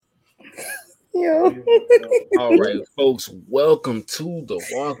Yeah. All right, folks, welcome to the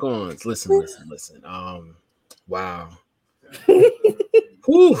walk-ons. Listen. Wow.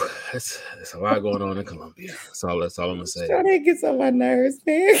 Whew, that's a lot going on in Colombia. That's all I'm gonna say. Sure, that gets on my nerves,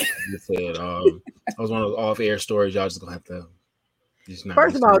 man. I said, I was one of those off-air stories. Y'all just gonna have to just not.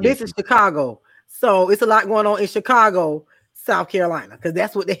 First of all, this is Chicago, so it's a lot going on in Chicago, South Carolina, because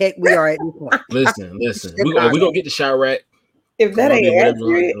that's what the heck we are at this point. Listen. We gonna get to Chirac. If that ain't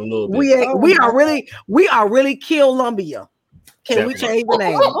accurate, we are really Columbia. Can we change the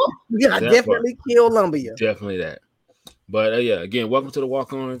name? We are definitely Columbia. Definitely that. But yeah, again, welcome to the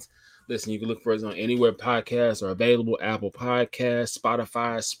walk-ons. Listen, you can look for us on anywhere podcasts are available: Apple Podcasts,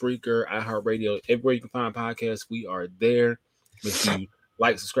 Spotify, Spreaker, iHeartRadio, everywhere you can find podcasts. We are there. Make sure you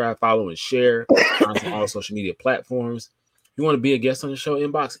like, subscribe, follow, and share on all social media platforms. If you want to be a guest on the show,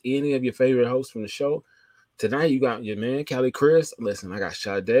 inbox any of your favorite hosts from the show. Tonight, you got your man, Cali Chris. Listen, I got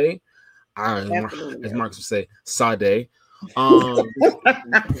Saydee. As Marcus would say, Saydee. We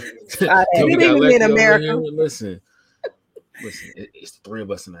got Lecky in America. Listen, it's the three of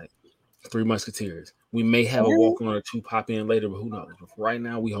us tonight. Three Musketeers. We may have a walk-on or two pop in later, but who knows? But right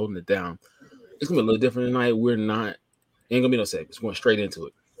now, we holding it down. It's going to be a little different tonight. Ain't going to be no segments. We're going straight into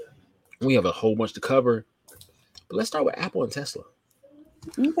it. We have a whole bunch to cover. But let's start with Apple and Tesla.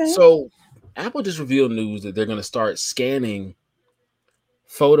 Okay. So, Apple just revealed news that they're going to start scanning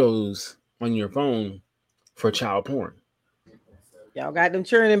photos on your phone for child porn. Y'all got them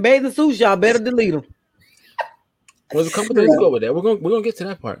churning bathing suits. Y'all better delete them. There's a couple things to go with that. We're gonna get to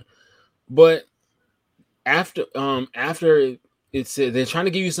that part. But after it said they're trying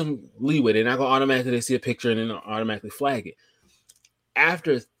to give you some leeway. They're not gonna automatically see a picture and then automatically flag it.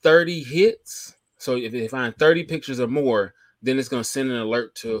 After 30 hits, so if they find 30 pictures or more, then it's gonna send an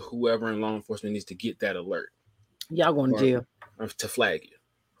alert to whoever in law enforcement needs to get that alert. Y'all going to jail to flag you.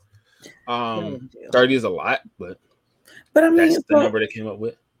 30 is a lot, but I mean, that's the number they came up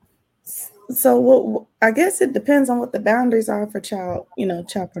with. So I guess it depends on what the boundaries are for child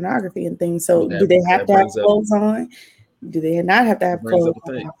pornography and things. So do they have to have clothes on? Do they not have to have clothes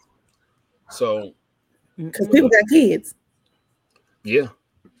on? So, because people got kids. Yeah.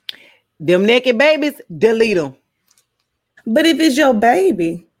 Them naked babies, delete them. But if it's your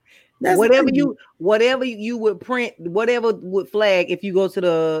baby, that's whatever you would print, whatever would flag if you go to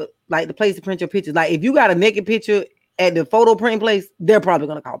the place to print your pictures. Like if you got a naked picture at the photo printing place, they're probably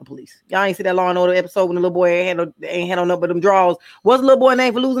gonna call the police. Y'all ain't see that Law and Order episode when the little boy ain't had on nothing but them drawers. What's the little boy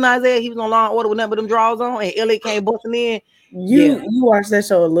name for losing Isaiah? He was on Law and Order with nothing but them drawers on, and Elliot came busting in. You watch that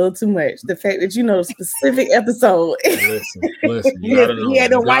show a little too much. The fact that you know the specific episode. Listen. He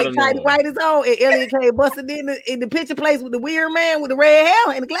had the white tight whiteies on, and Elliot came busting in the picture place with the weird man with the red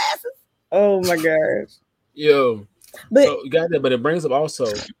hair and the glasses. Oh my gosh. Yo. But so you got that, but it brings up also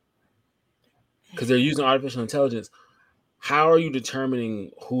because they're using artificial intelligence. How are you determining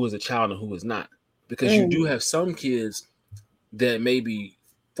who is a child and who is not? Because you do have some kids that may be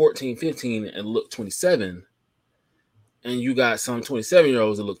 14, 15 and look 27, and you got some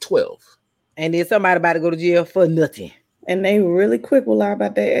 27-year-olds that look 12. And then somebody about to go to jail for nothing. And they really quick will lie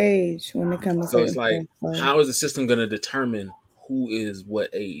about their age when they come to so it's like, how is the system going to determine who is what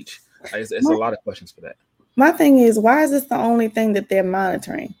age? It's a lot of questions for that. My thing is, why is this the only thing that they're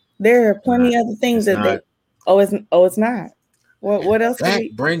monitoring? There are plenty of other things that it's not. What else?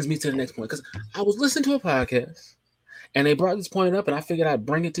 That brings me to the next point, because I was listening to a podcast and they brought this point up, and I figured I'd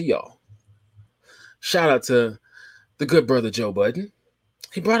bring it to y'all. Shout out to the good brother Joe Budden.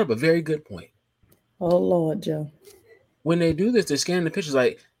 He brought up a very good point. Oh Lord, Joe. When they do this, they're scanning the pictures.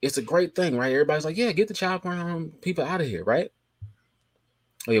 Like, it's a great thing, right? Everybody's like, yeah, get the child porn people out of here, right?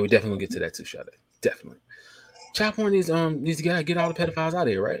 Oh yeah, we definitely gonna get to that too, Saydee. Definitely. Child porn needs to get all the pedophiles out of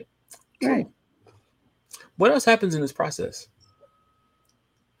here, right? Right. What else happens in this process?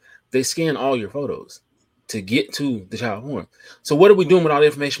 They scan all your photos to get to the child porn. So what are we doing with all the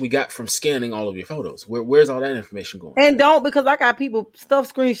information we got from scanning all of your photos? Where's all that information going? And don't, because I got people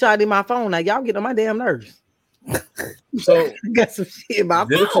stuff screenshot in my phone. Now y'all get on my damn nerves. So I got some shit in my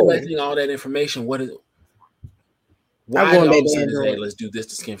they're phone. collecting all that information. Why all of a sudden say, let's do this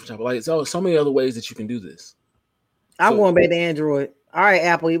to scan for child? Like, so many other ways that you can do this. I'm going back to Android. All right,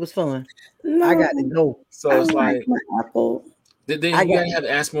 Apple, it was fun. No, I got to go. So it's like Apple. Then you gotta have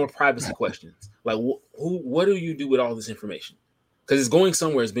to ask more privacy questions. Like, what do you do with all this information? Because it's going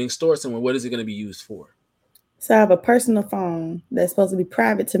somewhere, it's being stored somewhere. What is it going to be used for? So I have a personal phone that's supposed to be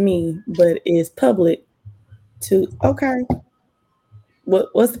private to me, but is public to. Okay,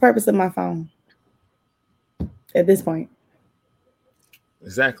 what's the purpose of my phone at this point?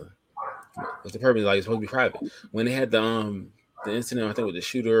 Exactly. What's the purpose? Like, it's supposed to be private. When they had the the incident, I think with the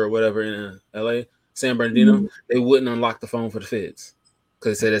shooter or whatever in LA, San Bernardino, they wouldn't unlock the phone for the feds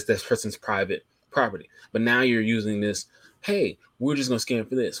because they said that's that person's private property. But now you're using this, hey, we're just gonna scan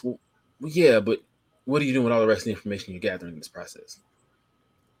for this. Well, yeah, but what are you doing with all the rest of the information you're gathering in this process?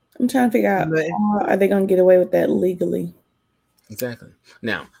 I'm trying to figure out how are they gonna get away with that legally? Exactly.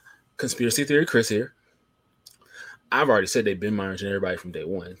 Now, conspiracy theory, Chris here. I've already said they've been monitoring everybody from day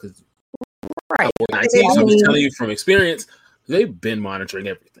one because Right. I'm just telling you from experience, they've been monitoring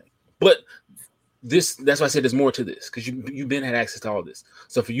everything. But that's why I said there's more to this because you've been had access to all this.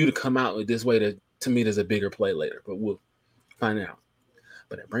 So for you to come out with this way, to me, there's a bigger play later. But we'll find out.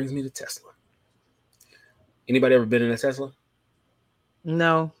 But that brings me to Tesla. Anybody ever been in a Tesla?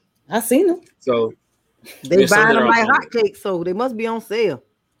 No. I seen them. So they buying them like hotcakes, so they must be on sale.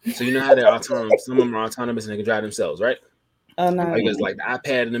 So you know how they're autonomous. Some of them are autonomous and they can drive themselves, right? Oh no. Because like the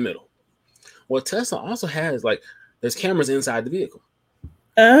iPad in the middle. Well, Tesla also has there's cameras inside the vehicle.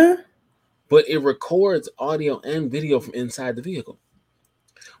 But it records audio and video from inside the vehicle.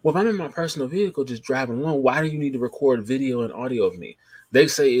 Well, if I'm in my personal vehicle just driving along, why do you need to record video and audio of me? They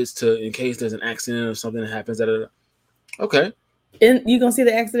say it's in case there's an accident or something that happens. Okay. And you gonna see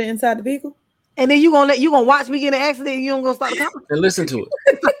the accident inside the vehicle? And then you gonna watch me get in an accident and you don't gonna start the car? And listen to it.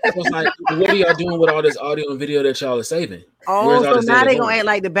 So it's like, what are y'all doing with all this audio and video that y'all are saving? Oh, so now they gonna act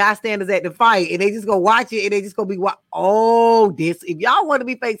like the bystanders at the fight and they just gonna watch it and they just gonna be if y'all want to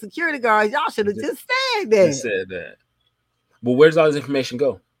be fake security guards, y'all should have just said that. Just said that. But where does all this information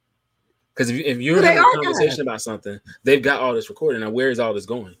go? Because if you're having a conversation about something, they've got all this recording. Now, where is all this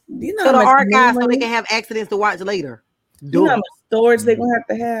going? You know, to the archive so they can have accidents to watch later. You know how much storage they're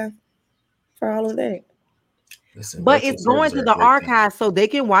gonna have for all of that. Listen, but it's going to the archive so they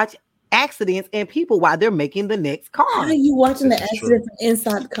can watch accidents and people while they're making the next car. How are you watching the accident from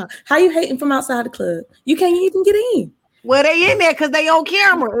inside the car? How you hating from outside the club? You can't even get in. Well, they in there because they on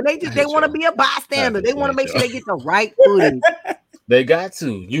camera and they want to be a bystander. They want to make sure they get the right footage. They got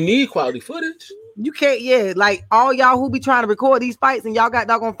to. You need quality footage. You can't, like all y'all who be trying to record these fights and y'all got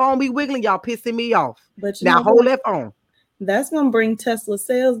doggone phone be wiggling, y'all pissing me off. But now hold that phone. That's gonna bring Tesla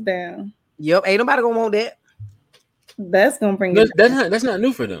sales down. Yep, ain't nobody gonna want that. That's gonna bring that's not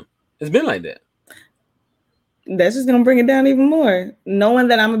new for them. It's been like that. That's just gonna bring it down even more, knowing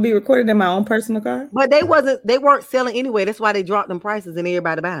that I'm gonna be recorded in my own personal car. But they weren't selling anyway. That's why they dropped them prices and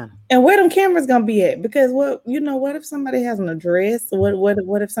everybody buying. And where them cameras gonna be at? Because what if somebody has an address?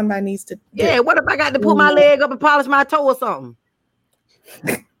 What if somebody needs to? What if I got to put my leg up and polish my toe or something?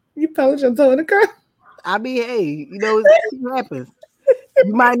 You polish your toe in the car? I mean, hey, it happens.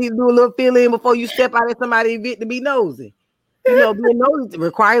 You might need to do a little fill in before you step out at somebody's event to be nosy. Being nosy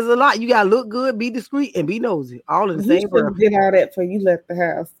requires a lot. You gotta look good, be discreet, and be nosy. All in the same breath. Did all that before you left the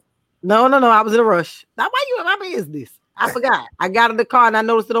house? No. I was in a rush. Now, why you in my business? I forgot. I got in the car and I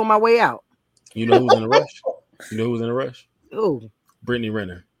noticed it on my way out. You know who's in a rush? You know who's in a rush? Who? Brittany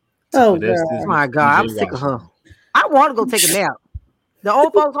Renner. Oh my God! I'm sick of her. I want to go take a nap. The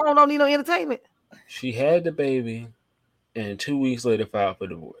old folks home don't need no entertainment. She had the baby, and 2 weeks later filed for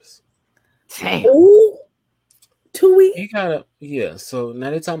divorce. Damn. Ooh. 2 weeks. He So now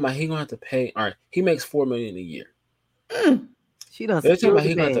they're talking about he gonna have to pay. All right, he makes $4 million a year. She doesn't. They're talking about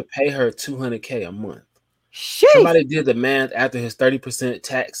he gonna have to pay her $200K a month. Shit. Somebody did the math after his 30%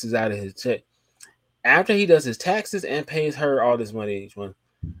 taxes out of his check. After he does his taxes and pays her all this money each month,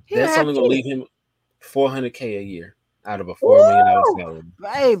 that's only gonna leave him $400K a year out of a $4 million salary.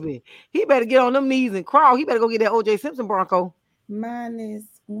 Baby, he better get on them knees and crawl. He better go get that O.J. Simpson Bronco. Minus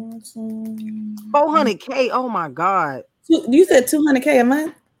 400K. Oh my God! You said 200K a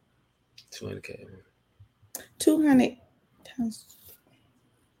month. 200K. 200 times.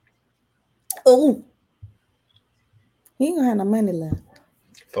 Oh, he ain't gonna have no money left.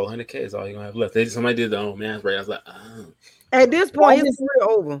 400K is all he gonna have left. Somebody did the math rate. I was like, At this point, it's really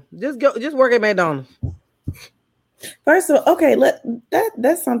over. Just work at McDonald's. First of all, okay,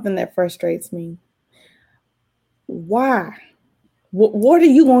 that's something that frustrates me. Why? What are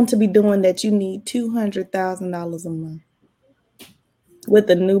you going to be doing that you need $200,000 a month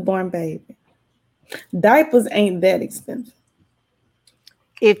with a newborn baby? Diapers ain't that expensive.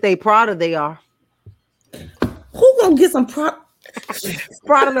 If they Prada, they are. Who gonna get some Prada?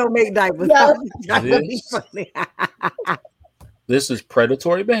 Prada don't make diapers. This is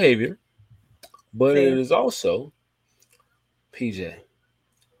predatory behavior, but it is also, PJ,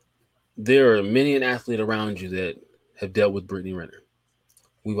 there are many an athlete around you that have dealt with Brittany Renner.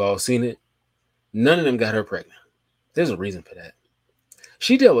 We've all seen it. None of them got her pregnant. There's a reason for that.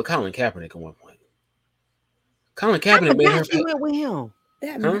 She dealt with Colin Kaepernick at one point. Colin Kaepernick made her. She went with him.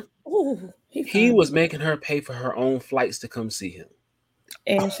 Huh? He was making her pay for her own flights to come see him.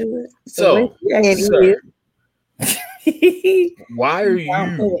 And she would. So, sir, He why are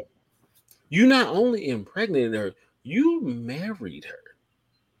you? You not only impregnated her, you married her.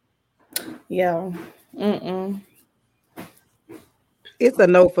 Yeah. It's a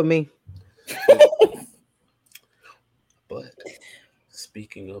no for me. But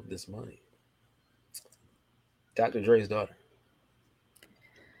speaking of this money, Dr. Dre's daughter.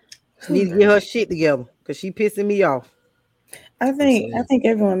 She need to get her shit together because she pissing me off. I think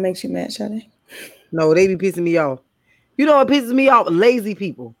everyone makes you mad, Shadi. No, they be pissing me off. You know what pisses me off? Lazy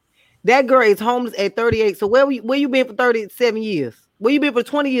people. That girl is homeless at 38. So where you been for 37 years? Where you been for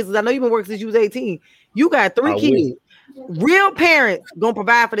 20 years? Because I know you've been working since you was 18. You got 3 kids. Real parents gonna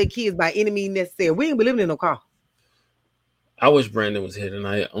provide for their kids by any means necessary. We ain't be living in no car. I wish Brandon was here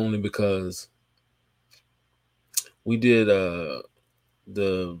tonight only because we did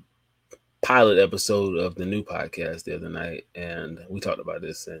the pilot episode of the new podcast the other night, and we talked about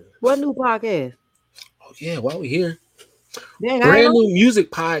this. And what new podcast? Oh yeah, while we here, dang, brand new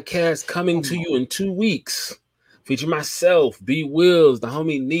music podcast coming to you in 2 weeks. Feature myself, B Wills, the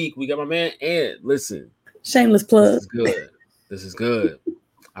homie Neek. We got my man Ant. Listen, shameless plug. This is good. This is good.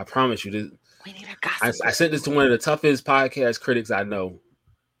 I promise you. This. We need a gossip. I sent this to one of the toughest podcast critics I know,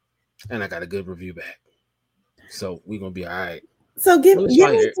 and I got a good review back. So we're gonna be all right. So give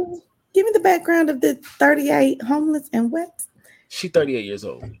me the background of the 38 homeless and what? She's 38 years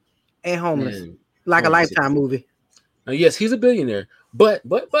old and homeless, like a Lifetime movie. Now, yes, he's a billionaire, but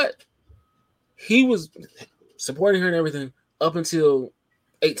he was supporting her and everything up until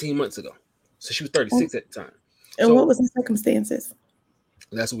 18 months ago. So she was 36 at the time. And so, what was the circumstances?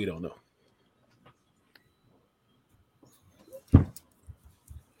 That's what we don't know.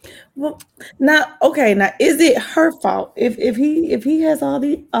 Well, now is it her fault if he has all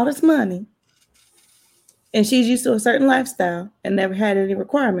this money and she's used to a certain lifestyle and never had any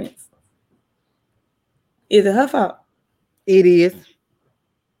requirements? Is it her fault? It is.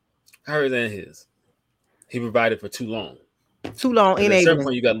 Hers and his. He provided for too long. Too long. At a certain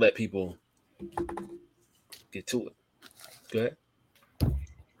point, you got to let people get to it. Go ahead.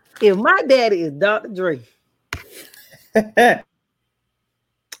 If my daddy is Dr. Dre,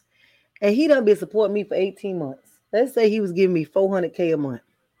 and he done been supporting me for 18 months. Let's say he was giving me $400K a month.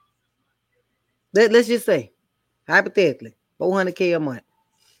 Let's just say, hypothetically, $400K a month.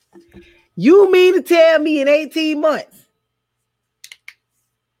 You mean to tell me in 18 months?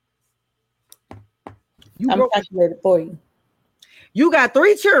 I'm calculated for you. You got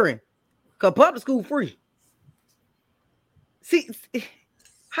 3 children, cause public school free. See,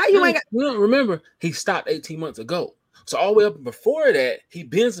 how you ain't got? No, remember, he stopped 18 months ago. So all the way up before that, he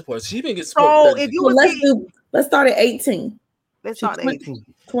been supported. She been getting support. So if you let's start at 18. Let's start at 18.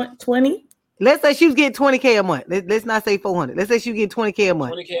 20. Let's say she was getting $20K a month. Let's not say 400. Let's say she was getting $20K a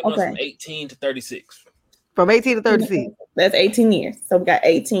month. $20K a month from 18 to 36. From 18 to 36. That's 18 years. So we got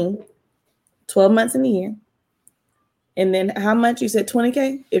 18, 12 months in a year. And then how much? You said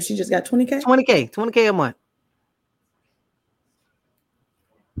 20K? If she just got 20K? 20K a month.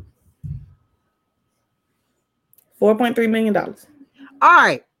 $4.3 million. All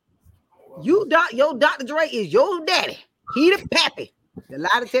right. Your Dr. Dre is your daddy. He the pappy. The lie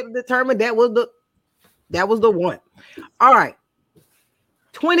detector determined that was the one. All right.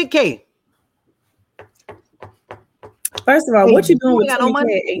 20K. First of all, what you doing with 20K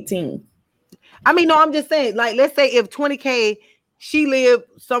at 18? I mean, no, I'm just saying, like, let's say if 20K, she lived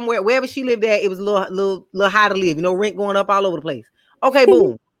somewhere, wherever she lived at, it was a little high to live, rent going up all over the place. Okay,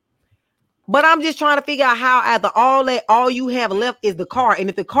 boom. But I'm just trying to figure out how after all that, all you have left is the car. And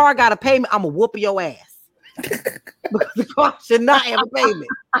if the car got a payment, I'm going to whoop your ass. Because the car should not have a payment.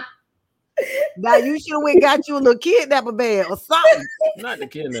 Now you should have went got you a little kidnapper bag or something. Not the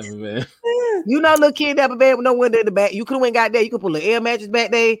kidnapper bag. Little kidnapper bag with no window in the back. You could have went got there. You could put an air mattress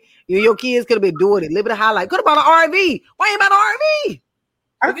back there. Your kids could have been doing it. Living a highlight. Could have bought an RV. Why ain't about an RV?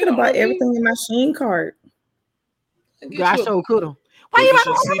 I could have bought everything in my Sheen cart. I sure could have. Why you about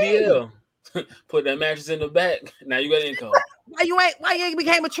an CDL? Put that mattress in the back. Now you got income. Why you ain't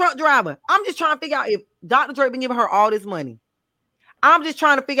became a truck driver? I'm just trying to figure out if Dr. Dre been giving her all this money. I'm just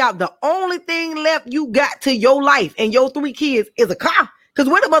trying to figure out the only thing left you got to your life and your 3 kids is a car. Because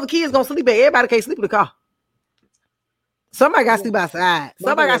where the mother kids gonna sleep at? Everybody can't sleep in the car. Somebody got to sleep outside.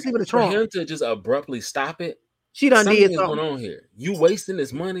 Somebody got to sleep in the trunk. For him to just abruptly stop it, she done did something. Going on here. You wasting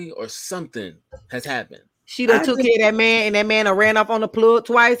this money or something has happened. She done took care of that man, and that man done ran off on the plug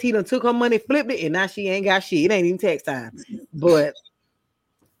twice. He done took her money, flipped it, and now she ain't got shit. It ain't even tax time. But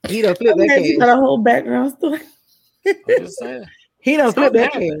he done flipped that cash. You got a whole background story. I'm just saying. He done flipped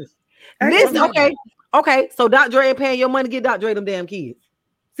that cash. Listen, okay. So Dr. Dre ain't paying your money to get Dr. Dre them damn kids.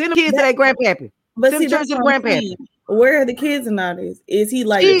 Send them kids to that grandpappy. But Send see, them that's to the what I'm grandpappy. saying. Where are the kids in all this? Is he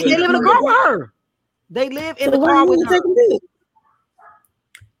like they live in the car with her? They live in the car with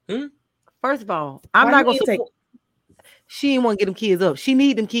her. First of all, I'm not gonna support. She didn't want to get them kids up. She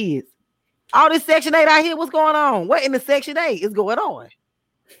need them kids. All this Section 8 out here, what's going on? What in the Section 8 is going on?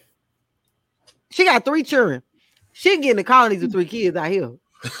 She got 3 children. She can get in the colonies with 3 kids out here.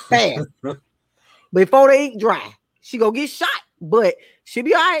 Fast. Before they ink dry. She gonna get shot, but she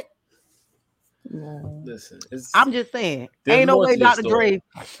be all right. Listen, I'm just saying, ain't no way Dr. Dre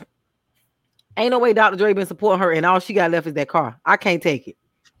been supporting her, and all she got left is that car. I can't take it.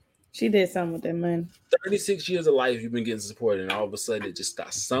 She did something with that money. 36 years of life, you've been getting support, and all of a sudden it just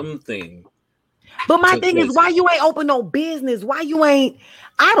stops something. But my thing is, why you ain't open no business? Why you ain't,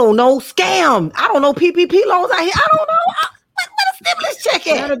 I don't know, scam? I don't know, PPP loans out here. I don't know. What a stimulus check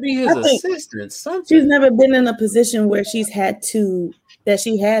at? Gotta be his assistant. Something. She's never been in a position where she had to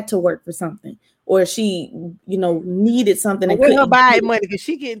work for something, or she, needed something. And where her buying money? Because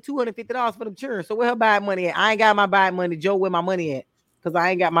she getting $250 for the church. So where her buying money at? I ain't got my buying money. Joe, where my money at? Because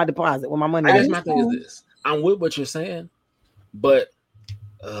I ain't got my deposit. Where my money at? I guess my thing is this. I'm with what you're saying, but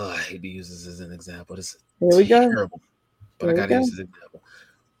I hate to use this as an example. This is terrible. But I gotta use this example.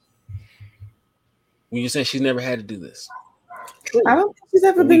 When you're saying she's never had to do this. True. I don't think she's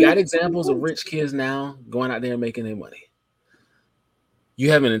ever been. We got examples of rich kids now going out there and making their money.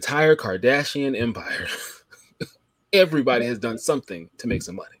 You have an entire Kardashian empire. Everybody has done something to make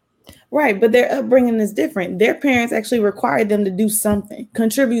some money. Right, but their upbringing is different. Their parents actually required them to do something,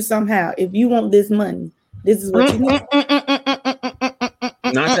 contribute somehow. If you want this money, this is what you need.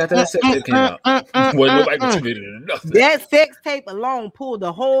 Not after that sex tape came out. Well, nobody contributed to nothing. That sex tape alone pulled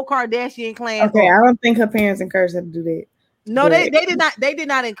the whole Kardashian clan. Okay, I don't think her parents encouraged her to do that. No, they did not. They did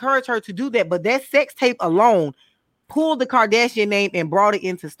not encourage her to do that. But that sex tape alone pulled the Kardashian name and brought it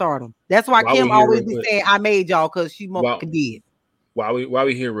into stardom. That's why Kim always be saying, "I made y'all," because she did. While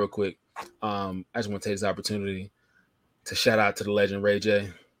we here, real quick, I just want to take this opportunity to shout out to the legend Ray J.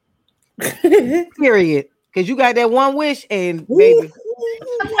 Period. Because you got that one wish, and baby.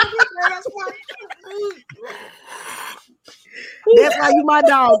 That's why you my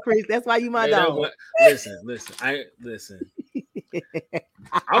dog, Chris. That's why you my dog. Listen.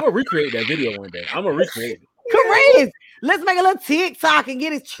 I'm gonna recreate that video one day. I'm gonna recreate it. Chris, let's make a little TikTok and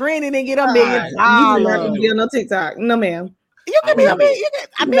get it trending and get $1 million. You can never be on no TikTok. No, ma'am. You can be $1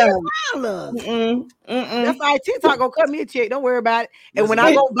 million. That's why TikTok gonna cut me a check. Don't worry about it. And when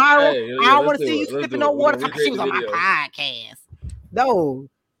I go viral, I don't want to see you sipping no water. She was on my podcast. No.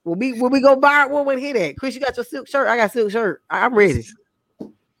 Will we go viral? When we hit that? Chris, you got your silk shirt. I got silk shirt. I'm ready.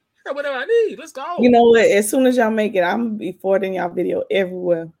 Whatever I need. Let's go. You know what? As soon as y'all make it, I'm gonna be forwarding y'all video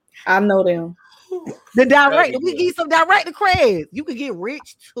everywhere. I know them. The direct. We get some direct to Craig. You can get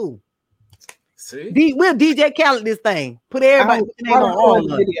rich too. See, we'll DJ Khaled this thing. Put everybody.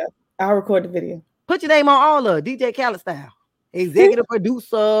 I'll record the video. Put your name on all of DJ Khaled style. Executive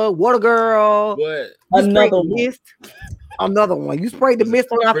producer, water girl. What? Another mist. Another one. You sprayed the mist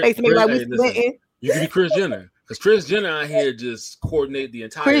on our face and make like we sweating. You can be Kris Jenner because Kris Jenner out here just coordinate the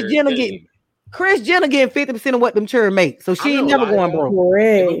entire. Kris Jenner getting 50% of what them children make, so she ain't never going broke.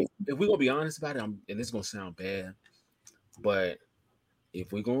 If we're gonna be honest about it, and it's gonna sound bad, but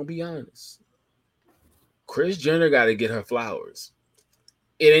if we're gonna be honest, Kris Jenner got to get her flowers.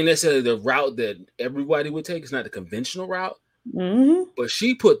 It ain't necessarily the route that everybody would take. It's not the conventional route, but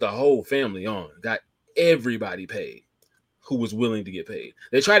she put the whole family on, got everybody paid who was willing to get paid.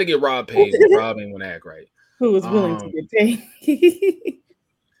 They tried to get Rob paid, but Rob ain't want to act right. Who was willing to get paid?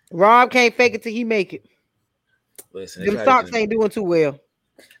 Rob can't fake it till he make it. Listen, them socks ain't doing too well.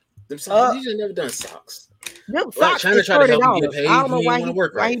 Them socks, you just never done socks. Them socks is $30. I don't know why he was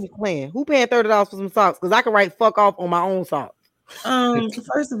playing. Who paying $30 for some socks? Because I can write "fuck off" on my own socks.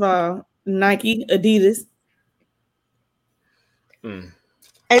 First of all, Nike, Adidas. And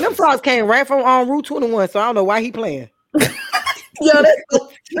them socks came right from Route 21, so I don't know why he playing. Yo, that's so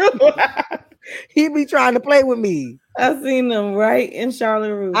true. He be trying to play with me. I seen them right in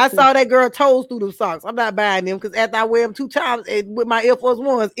Charlotte Route. I saw that girl toes through them socks. I'm not buying them because after I wear them 2 times with my Air Force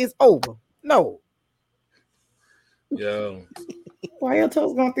Ones, it's over. No. Yo. Why your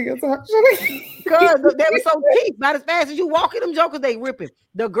toes going through your socks? Girl, they were so cheap. Not as fast as you walk in them jokers, they ripping.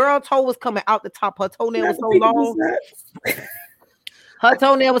 The girl toe was coming out the top. Her toenail was so long. Her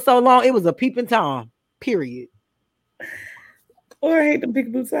toenail was so long, it was a peeping Tom. Period. Or I hate the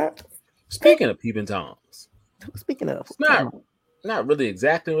big boots out. Speaking of peeping Toms. Speaking of. Not really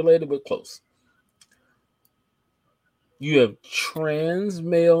exactly related, but close. You have trans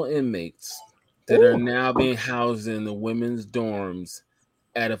male inmates that are now being housed in the women's dorms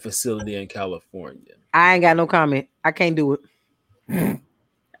at a facility in California. I ain't got no comment. I can't do it.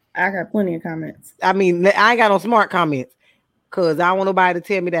 I got plenty of comments. I mean, I ain't got no smart comments because I don't want nobody to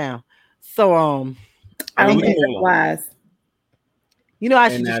tear me down. So, I don't think that's wise. You know,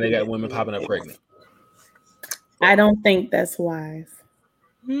 and now they got women popping up pregnant. I don't think that's wise.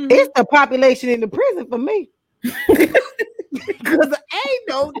 It's the population in the prison for me. Because ain't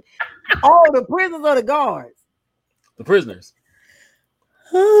no all the prisoners or the guards. The prisoners.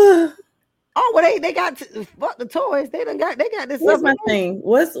 Oh, well, they got fuck the toys. They got this. What's my thing?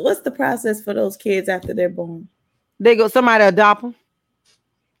 What's the process for those kids after they're born? They go somebody adopt them,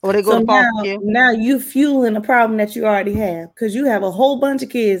 or they go to foster care. Now you fueling a problem that you already have because you have a whole bunch of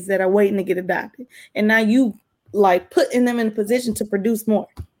kids that are waiting to get adopted, and now you like putting them in a position to produce more.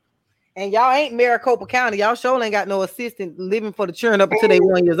 And y'all ain't Maricopa County. Y'all sure ain't got no assistant living for the children up until they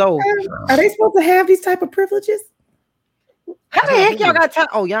 1 year old. Are they supposed to have these type of privileges? How the heck y'all got time?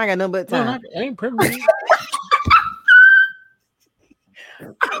 Oh, y'all ain't got nothing but time. No, I ain't privileged.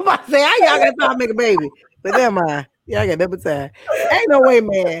 I'm about to say, I y'all got time to make a baby. But never mind. Y'all got nothing but time. Ain't no way,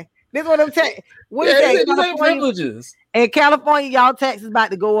 man. This one of them what is that? These ain't privileges. In California, y'all taxes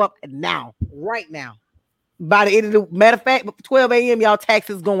about to go up now, right now. By the end of the matter of fact, 12 a.m., y'all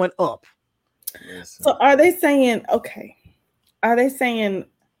taxes going up. So are they saying, okay, are they saying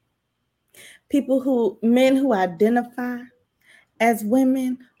men who identify as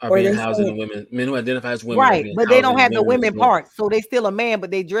women are being housed in women, men who identify as women, right? But they don't have the women part, so they still a man,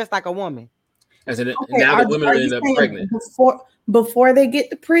 but they dress like a woman. As in, now the women are end up pregnant. Before they get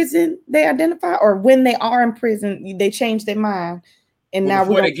to prison, they identify, or when they are in prison, they change their mind. And now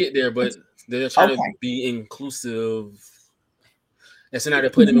before they get there, but they're trying to be inclusive. And so now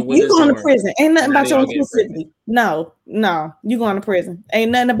they're putting them in women's You going dorm. to prison. Ain't nothing about your inclusivity. No, you going to prison.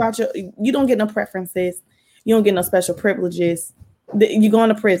 Ain't nothing about you don't get no preferences. You don't get no special privileges. You're going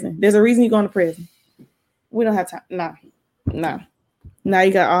to prison. There's a reason you're going to prison. We don't have time. No. Now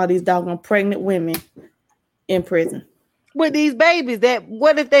you got all these doggone pregnant women in prison. With these babies,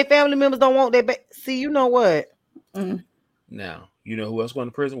 what if their family members don't want their baby? See, you know what? Now, you know who else going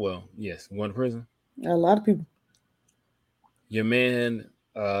to prison? Well, yes, going to prison. A lot of people. Your man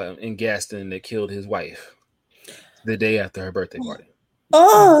in Gaston that killed his wife the day after her birthday party.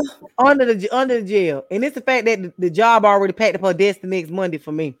 Oh, under the jail. And it's the fact that the job already packed up her desk the next Monday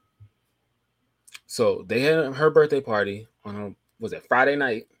for me. So they had her birthday party on was it Friday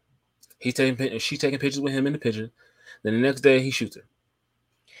night? She's taking pictures with him in the picture. Then the next day he shoots her.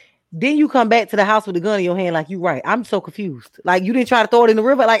 Then you come back to the house with a gun in your hand, like you right. I'm so confused. Like you didn't try to throw it in the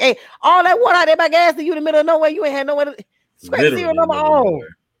river. Like, hey, all that water out there by gas and you in the middle of nowhere. You ain't had nowhere to scratch zero number all.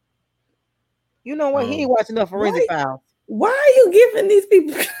 You know what? He ain't watching enough forensic files. Why are you giving these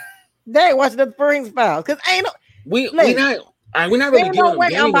people? They ain't watching the forensic files because ain't no. We're not really giving them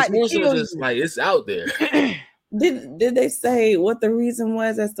game. It's more so just like it's out there. Did they say what the reason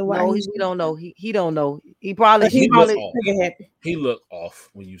was as to why? No, we don't know. He don't know. He looked off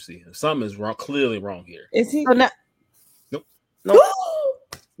when you see him. Something is wrong. Clearly wrong here. Is he? So now,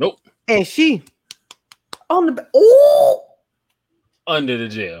 nope. And she on the under the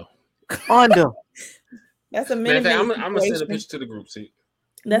jail. Under. That's a minute. I'm gonna send a picture to the group. See.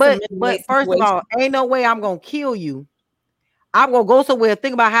 But first of all, ain't no way I'm gonna kill you. I'm gonna go somewhere,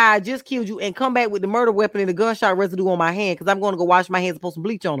 think about how I just killed you, and come back with the murder weapon and the gunshot residue on my hand because I'm gonna go wash my hands and put some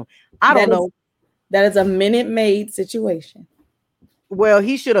bleach on them. I don't know. That is a Minute Maid situation. Well,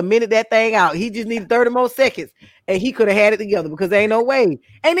 he should have minute that thing out. He just needed 30 more seconds, and he could have had it together because there ain't no way.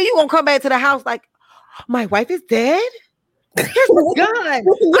 And then you gonna come back to the house like, my wife is dead. Here's my gun.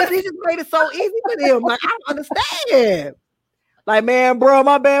 He just made it so easy for him. Like, I don't understand. Like, man, bro,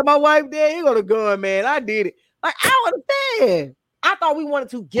 my bad, my wife dead. You got a gun, man. I did it. Like, I don't understand. I thought we wanted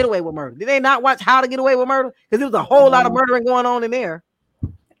to get away with murder. Did they not watch How to Get Away with Murder? Because there was a whole lot of murdering going on in there.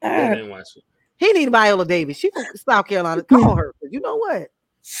 I didn't watch it. He needed Viola Davis. She from South Carolina. Call her. You know what?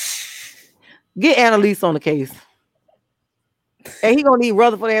 Get Annalise on the case. And he gonna need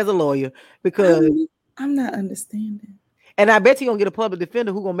Rutherford as a lawyer because I'm not understanding. And I bet he gonna get a public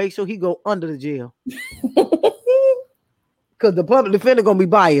defender who gonna make sure he go under the jail. Because the public defender gonna be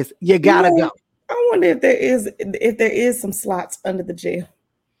biased. You gotta go. I wonder if there is some slots under the jail.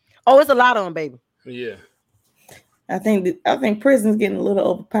 Oh, it's a lot of them, baby. Yeah. I think prison's getting a little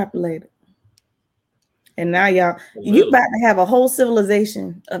overpopulated. And now you about to have a whole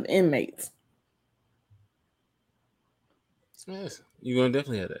civilization of inmates. Yes, you're gonna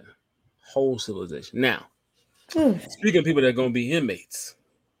definitely have that whole civilization. Now, speaking of people that are gonna be inmates,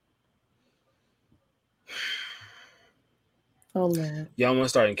 Oh Lord. Y'all want to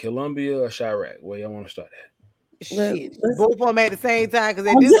start in Colombia or Chirac? Where y'all want to start at? Shit, both of them at the same time.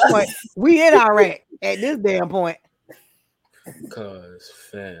 Because at this point, we in Iraq at this damn point. Cause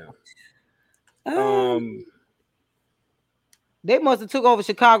fam, they must have took over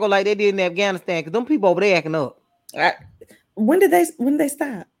Chicago like they did in Afghanistan. Because them people over there acting up. When did they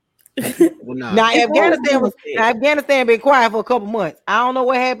stop? Well, nah. Now Afghanistan been quiet for a couple months. I don't know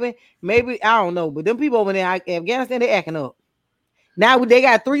what happened. Maybe I don't know, but them people over there, Afghanistan, they acting up. Now they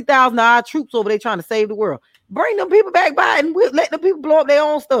got 3,000 odd troops over there trying to save the world. Bring them people back by and we'll let the people blow up their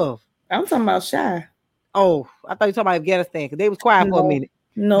own stuff. I'm talking about Shy. Oh, I thought you were talking about Afghanistan because they was quiet for a minute.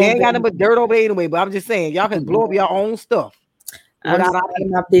 No, they ain't got nothing but dirt over there anyway. But I'm just saying, y'all can blow up your own stuff. I'm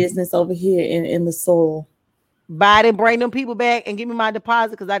my business over here in the soil. Biden, bring them people back and give me my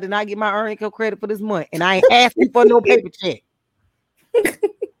deposit because I did not get my earning credit for this month, and I ain't asking for no paper check.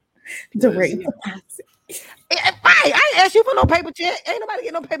 Direct deposit. I ain't asked you for no paper check. Ain't nobody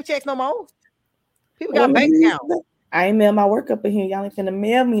get no paper checks no more. People got bank accounts. I ain't mail my work up in here. Y'all ain't finna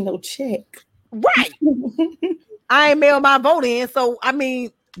mail me no check. Right. I ain't mail my vote in, so I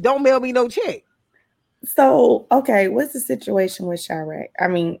mean, don't mail me no check. So, okay, what's the situation with Chirac? I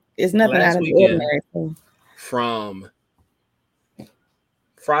mean, it's nothing out of the ordinary. From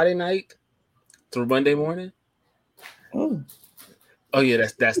Friday night through Monday morning. Ooh. Oh yeah,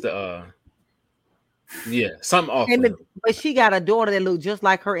 that's the something off. But she got a daughter that look just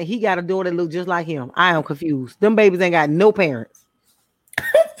like her, and he got a daughter that look just like him. I am confused. Them babies ain't got no parents.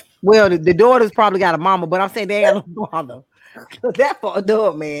 Well, the daughter's probably got a mama, but I'm saying they ain't got no father. That fucked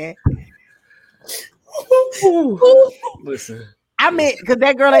up, man. Listen. I mean, because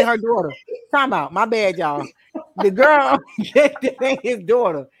that girl ain't her daughter. Time out. My bad, y'all. The girl, that ain't his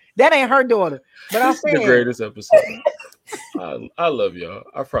daughter. That ain't her daughter. But I'm saying the greatest episode. I love y'all.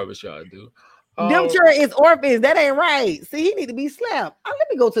 I promise y'all I do. Them children is orphans. That ain't right. See, he need to be slapped. Let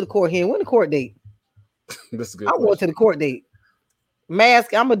me go to the court here. When the court date? That's good. I'm going to the court date.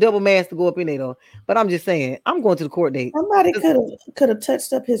 Mask. I'm a double mask to go up in there though. But I'm just saying, I'm going to the court date. Somebody could have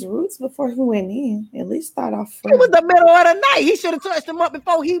touched up his roots before he went in. At least start off. It was the middle of the night. He should have touched him up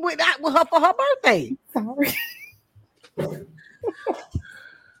before he went out with her for her birthday. Sorry.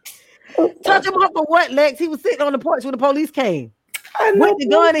 Touch him up for what, Lex? He was sitting on the porch when the police came. I know, with the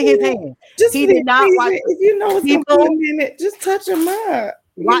gun in his hand. Just he did not watch. If you know it's gonna be a minute, just touch him up.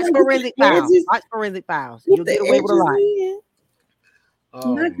 Watch forensic files. Watch forensic files. You'll get away with a lot.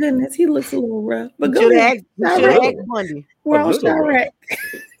 My goodness, he looks a little rough. But should have asked Bundy.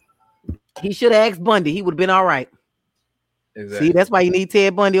 He should have asked Bundy. He would have been all right. Exactly. See, that's why you need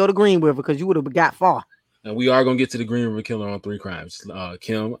Ted Bundy or the Green River, because you would have got far. And we are gonna get to the Green River Killer on 3 crimes.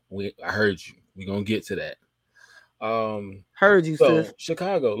 Kim, I heard you. We're gonna get to that. Heard you, sis.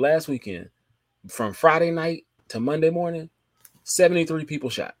 Chicago last weekend, from Friday night to Monday morning, 73 people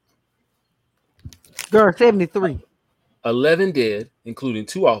shot. Girl, 73. 11 dead, including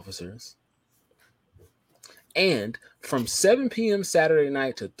 2 officers. And from 7 p.m. Saturday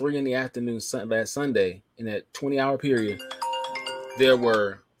night to 3 in the afternoon last Sunday, in that 20-hour period, there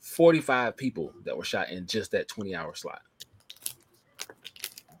were 45 people that were shot in just that 20-hour slot.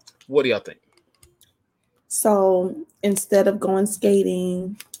 What do y'all think? So instead of going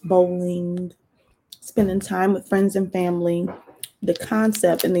skating, bowling, spending time with friends and family, the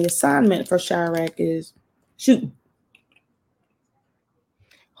concept and the assignment for Chirac is shooting.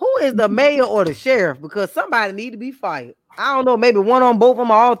 Who is the mayor or the sheriff? Because somebody need to be fired. I don't know, maybe one on both of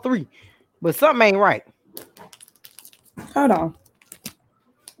them or all 3, but something ain't right. Hold on.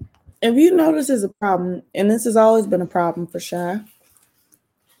 If you know this is a problem, and this has always been a problem for Shy,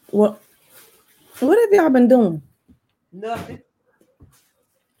 what have y'all been doing? Nothing.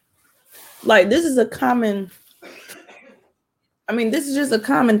 Like, this is a common, this is just a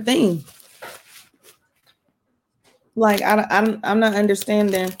common thing. Like, I'm not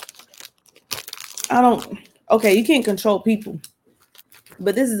understanding. Okay, you can't control people,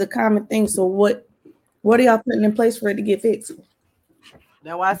 but this is a common thing. So what are y'all putting in place for it to get fixed?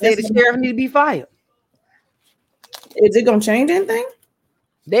 That's why I said the sheriff need to be fired. Is it gonna change anything?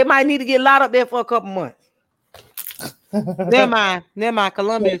 They might need to get locked up there for a couple months. Never mind.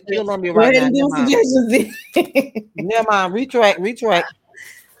 Columbia right now. Never mind. Retract.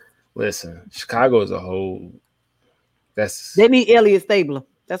 Listen, Chicago as a whole, they need Elliot Stabler.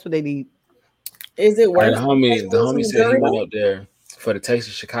 That's what they need. Is it worth? The homie said he went up there for the Taste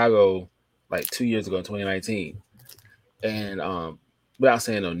of Chicago like 2 years ago in 2019, and without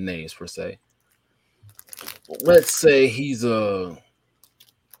saying no names per se, let's say he's a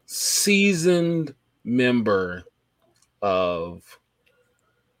seasoned member of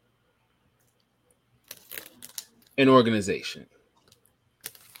an organization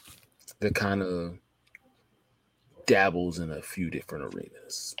that kind of dabbles in a few different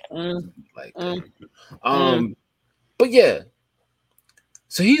arenas like that. But yeah,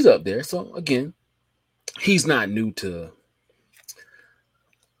 so he's up there. So again, he's not new to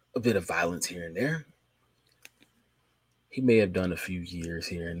a bit of violence here and there. He may have done a few years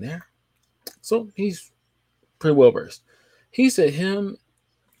here and there. So he's pretty well versed. He said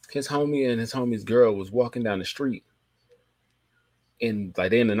his homie and his homie's girl was walking down the street in like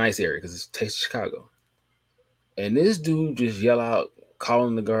they're in a nice area because it's Taste of Chicago. And this dude just yell out,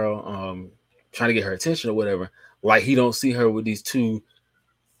 calling the girl, trying to get her attention or whatever, like he don't see her with these two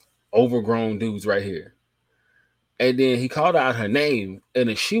overgrown dudes right here. And then he called out her name, and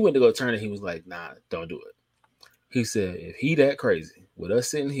then she went to go turn, and he was like, "Nah, don't do it." He said, "If he that crazy with us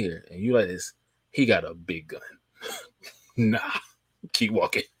sitting here and you like this, he got a big gun." Nah, keep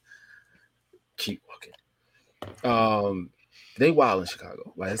walking. Keep walking. They wild in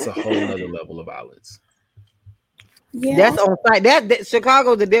Chicago. Like it's a whole other level of violence. Yeah, that's on site. That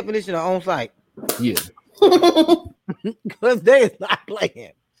Chicago's the definition of on site. Yeah, because they is not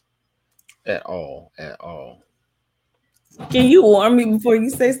playing at all. Can you warn me before you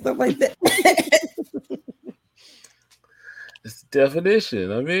say stuff like that? It's the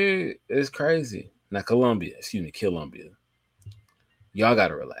definition. I mean, it's crazy. Now, Columbia. Y'all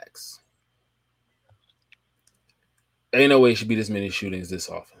gotta relax. Ain't no way it should be this many shootings this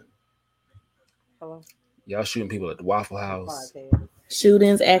often. Hello. Y'all shooting people at the Waffle House.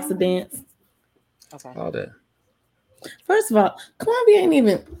 Shootings, accidents. Okay. All that. First of all, Columbia ain't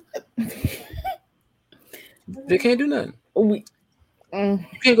even. They can't do nothing. You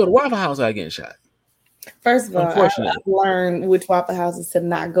can't go to Waffle House without getting shot. First of all, I've learned which Waffle Houses to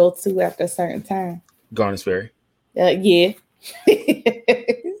not go to after a certain time. Garner's Ferry. Yeah.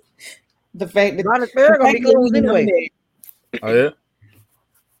 The fact that Garner's Ferry gonna be closed anyway. Oh yeah.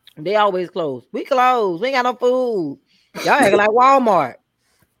 They always close. We closed. We ain't got no food. Y'all acting like Walmart.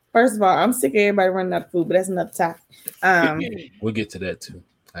 First of all, I'm sick of everybody running out of food, but that's another topic. We'll get to that too.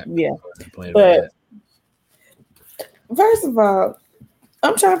 Yeah. But first of all,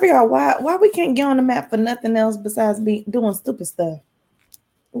 I'm trying to figure out why we can't get on the map for nothing else besides doing stupid stuff.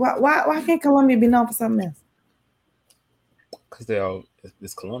 Why can't Columbia be known for something else? Because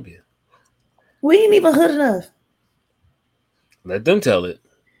it's Columbia. We ain't even hood enough. Let them tell it.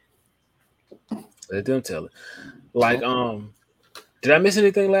 Like, did I miss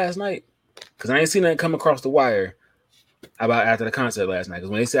anything last night? Because I ain't seen that come across the wire about after the concert last night. Because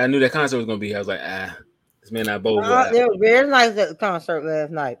when they said I knew that concert was gonna be, I was like, this man not bold. They were very nice at the concert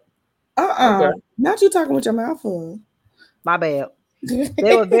last night. Okay. Not you talking with your mouth full. My bad.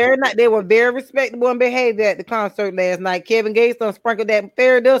 They were very nice. They were very respectable and behaved at the concert last night. Kevin Gates done sprinkled that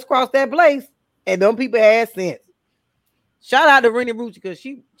fairy dust across that place, and them people had sense. Shout out to Rennie Rucci because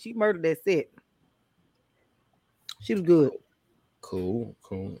she murdered that set. She was good. Cool.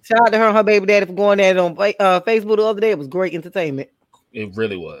 Shout out to her and her baby daddy for going at it on Facebook the other day. It was great entertainment. It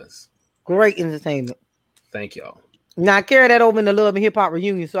really was. Great entertainment. Thank y'all. Now I carry that over in the Love and Hip Hop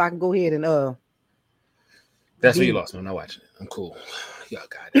reunion so I can go ahead and That's where you lost me. I'm not watching it. I'm cool. Y'all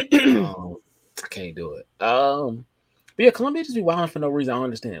got it. I can't do it. But yeah, Columbia just be wilding for no reason. I don't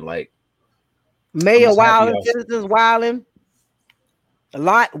understand. Like Mayor wilding, citizens wilding, a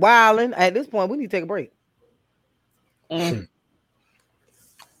lot wilding. At this point, we need to take a break.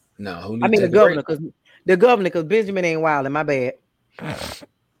 No, who I mean the governor, because Benjamin ain't wilding. My bad.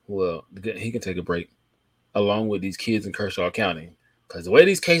 Well, he can take a break along with these kids in Kershaw County, because the way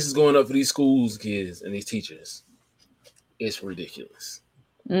these cases going up for these schools, kids, and these teachers, it's ridiculous.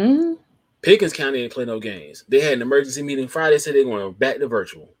 Pickens County ain't play no games. They had an emergency meeting Friday. Said they're going back to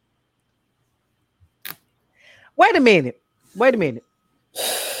virtual. Wait a minute. Y'all,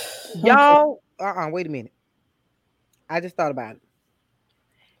 wait a minute. I just thought about it.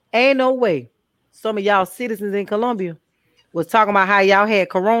 Ain't no way some of y'all citizens in Columbia was talking about how y'all had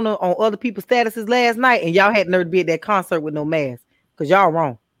corona on other people's statuses last night and y'all had nerve to be at that concert with no mask. Because y'all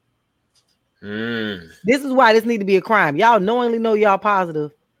wrong. This is why this need to be a crime. Y'all knowingly know y'all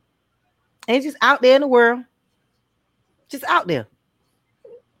positive. And just out there in the world. Just out there.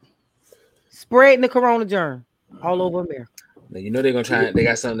 Spreading the corona germ all over America. Now, you know they're gonna try. They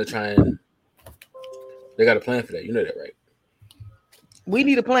got something to try and. They got a plan for that. You know that, right? We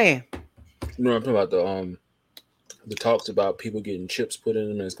need a plan. You know what I'm talking about? The talks about people getting chips put in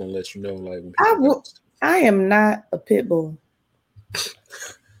them, and it's gonna let you know, like. I am not a pit bull.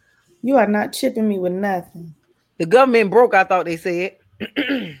 You are not chipping me with nothing. The government broke. I thought they said.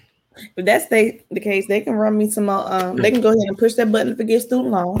 If that's the case, they can run me some more. They can go ahead and push that button to forget student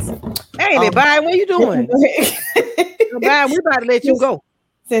loans. Hey, Biden, what you doing? Biden, we about to let you go.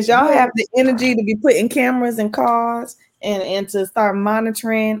 Since y'all have the energy to be putting cameras in cars and to start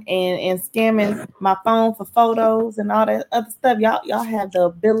monitoring and scamming my phone for photos and all that other stuff, y'all have the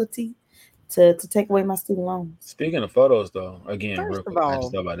ability to take away my student loans. Speaking of photos, though, again, First real of quick, I all,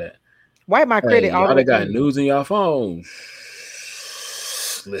 just thought about that. Wipe my credit. Y'all that got news in y'all phones.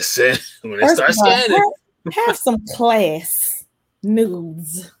 Listen, when they start scanning, have some class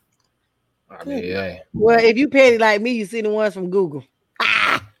nudes. I mean, yeah. Well, if you petty like me, you see the ones from Google.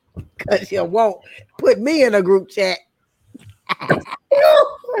 Because you won't put me in a group chat.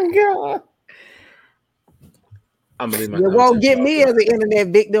 Oh my God. You won't get me as an internet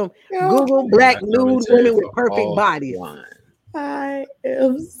victim. Google black nude women with perfect bodies. I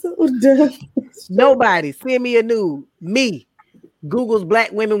am so done. Nobody send me a nude. Me. Google's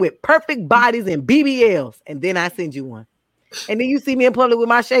black women with perfect bodies and BBLs. And then I send you one. And then you see me in public with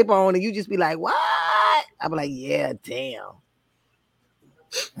my shape on and you just be like, what? I'll be like, yeah, damn.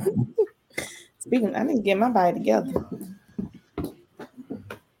 Speaking, I need to get my body together.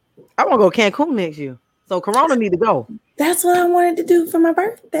 I want to go Cancun next year. So Corona need to go. That's what I wanted to do for my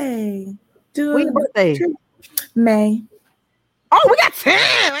birthday. When your birthday? May. Oh, we got time.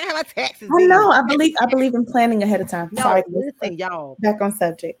 I got my taxes. I know. I believe in planning ahead of time. No, sorry, listen, y'all. Back on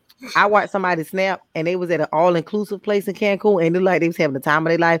subject. I watched somebody snap and they was at an all-inclusive place in Cancun and it like they was having the time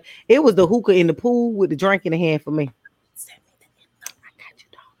of their life. It was the hookah in the pool with the drink in the hand for me.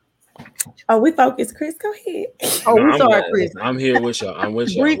 Oh, we focus, Chris. Go ahead. Oh, we sorry, Chris. I'm here with y'all. I'm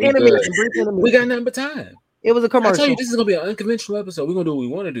with y'all. Brief intermission. We got nothing but time. It was a commercial. I told you this is gonna be an unconventional episode. We're gonna do what we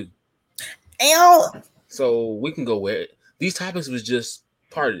want to do. Ew. So we can go where these topics was just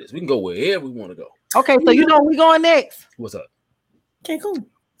part of this. We can go wherever we want to go. Okay, so you know where we going next? What's up? Cancun.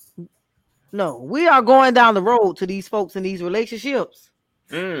 No, we are going down the road to these folks in these relationships.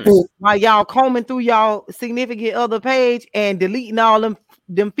 While y'all combing through y'all significant other page and deleting all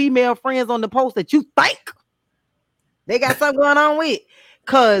them female friends on the post that you think they got something going on with.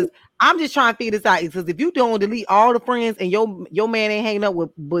 Cause I'm just trying to figure this out. Because if you don't delete all the friends and your man ain't hanging up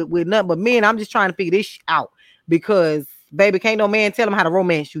with nothing but men, I'm just trying to figure this out. Because baby, can't no man tell him how to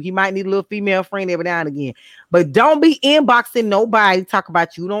romance you. He might need a little female friend every now and again. But don't be inboxing nobody talk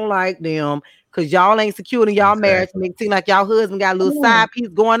about you don't like them. Because y'all ain't secured in y'all marriage. Make it seem like y'all husband got a little side piece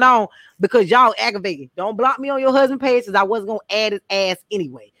going on because y'all aggravated. Don't block me on your husband page because I wasn't going to add his ass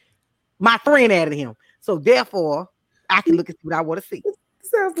anyway. My friend added him. So therefore, I can look and see what I want to see.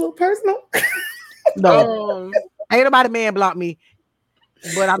 Sounds a little personal. No. Ain't nobody man block me.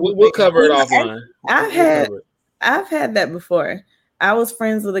 But we'll cover it offline. I've had that before. I was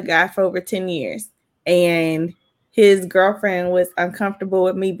friends with a guy for over 10 years. And his girlfriend was uncomfortable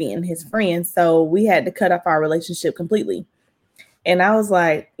with me being his friend. So we had to cut off our relationship completely. And I was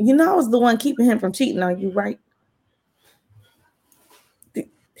like, I was the one keeping him from cheating on you, right?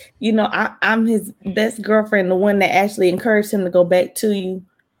 I'm his best girlfriend, the one that actually encouraged him to go back to you.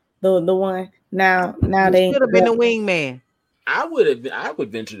 The one. Now they should have been the wingman. I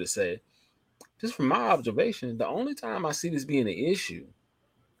would venture to say, just from my observation, the only time I see this being an issue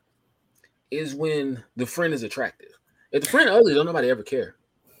is when the friend is attractive. If the friend ugly, don't nobody ever care.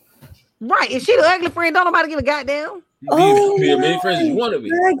 Right. If she the ugly friend, don't nobody give a goddamn. Be as many friends as you want to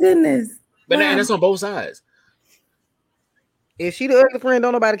be. My goodness. But that's on both sides. If she the ugly friend,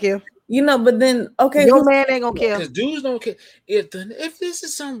 don't nobody care. But then okay, your man ain't gonna care. Because dudes don't care. If this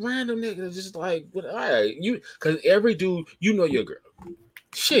is some random nigga that's just like, all right, because every dude, your girl.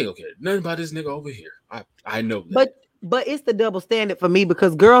 She ain't gonna care nothing about this nigga over here. I know that. But it's the double standard for me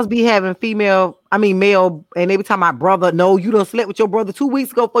because girls be having male, and every time my brother, no, you done slept with your brother 2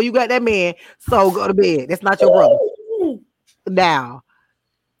 weeks ago before you got that man. So go to bed. That's not your brother. Now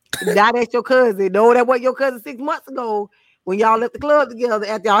that's your cousin. No, that wasn't your cousin 6 months ago when y'all left the club together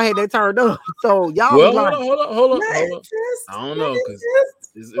after y'all had that turned up. So y'all hold on. I don't know because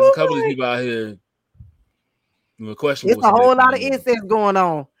there's a couple of people out here. Question. It's a whole lot of incest going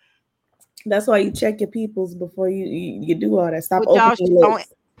on. That's why you check your peoples before you do all that. Stop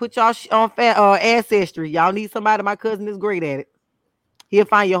put y'all on ancestry. Y'all need somebody. My cousin is great at it. He'll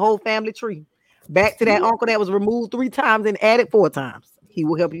find your whole family tree. Back to that uncle that was removed 3 times and added 4 times. He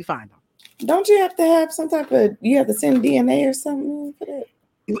will help you find them. Don't you have to have some type of? You have to send DNA or something for that?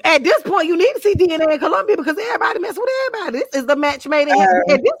 At this point, you need to see DNA in Colombia because everybody mess with everybody. This is the match made in heaven.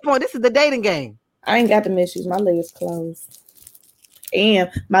 At this point, this is the dating game. I ain't got the issues. My legs closed.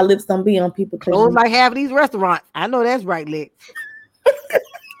 And my lips don't be on people. Oh, like half of these restaurants. I know that's right, Lex.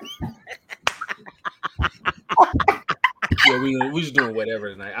 Yeah, we just doing whatever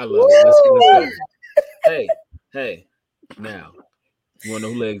tonight. I love it. Let's go. Hey. Now, you want to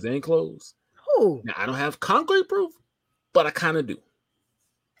know who legs ain't closed? Who? Now, I don't have concrete proof, but I kind of do.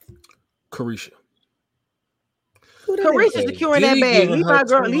 Carisha. Carisha securing that bag. Leave my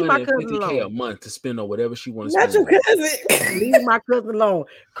girl. Leave my cousin alone. $250K a month to spend on whatever she wants to Not spend. your cousin. Leave my cousin alone.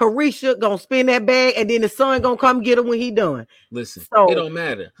 Carisha gonna spend that bag, and then the son gonna come get her when he done. Listen, so, it don't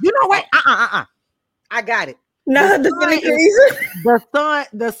matter. You know what? I got it. The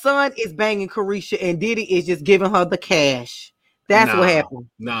son is banging Carisha, and Diddy is just giving her the cash. That's what happened.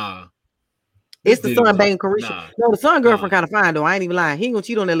 Nah. It's the son banging Carisha. No, the son girlfriend kind of fine though. I ain't even lying. He ain't gonna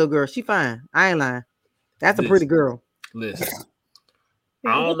cheat on that little girl. She fine. I ain't lying. That's a pretty girl. Listen,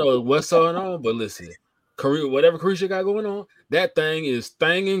 I don't know what's going on, but listen, whatever Carisha got going on, that thing is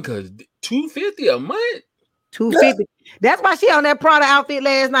thanging because $250 a month. $250. That's why she on that Prada outfit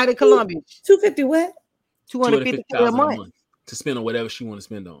last night in Columbia. $250 what? $250,000 a month to spend on whatever she want to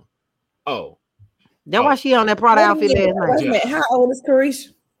spend on. Oh, that's why she on that Prada outfit last night. Wait a minute. How old is Carisha?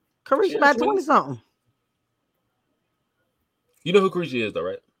 Carisha about 20 something. You know who Carisha is, though,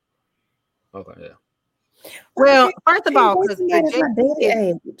 right? Okay, yeah. Well, first of all, if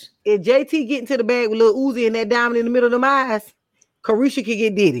JT get into the bag with Lil Uzi and that diamond in the middle of them eyes, Carisha could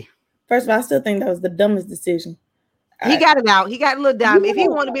get Diddy. First of all, I still think that was the dumbest decision. He got it out. He got a little diamond. If he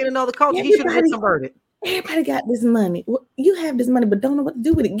wanted to be in another culture, he should have been converted. Everybody got this money. Well, you have this money, but don't know what to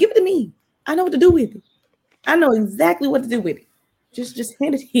do with it. Give it to me. I know what to do with it. I know exactly what to do with it. Just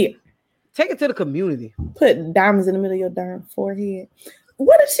hand it here. Take it to the community. Put diamonds in the middle of your darn forehead.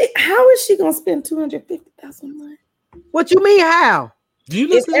 How is she gonna spend $250,000 a month? What you mean? How? Do you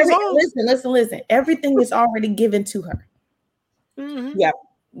listen to listen. Everything is already given to her. Mm-hmm. Yeah,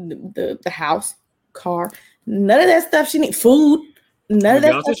 the house, car, none of that stuff she needs. Food, none of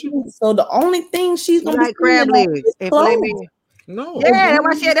that stuff she needs. So the only thing she's gonna like crab legs and filet mignon. No, yeah, that's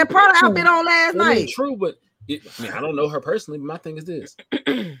why she had that Prada outfit on last night. True, but I don't know her personally. But my thing is this: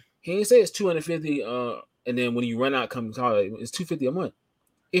 he ain't say it's $250. And then when you run out, come to call it's $250 a month.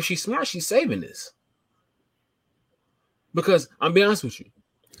 If she's smart, she's saving this. Because I'm being honest with you.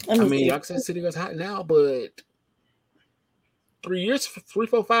 I mean, y'all said City Girls hot now, but 3,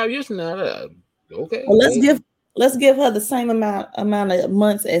 4, 5 years from now, okay. Well, let's give her the same amount of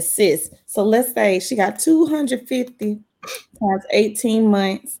months as sis. So let's say she got 250 times 18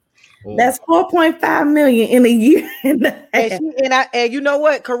 months. Oh. That's 4.5 million in a year. And you know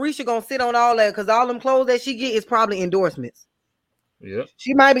what? Carisha gonna sit on all that because all them clothes that she get is probably endorsements. Yeah,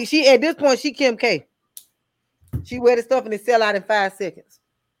 she might be. She at this point she Kim K. She wear the stuff and it sell out in 5 seconds.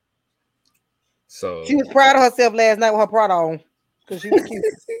 So she was proud of herself last night with her Prada on because she was cute.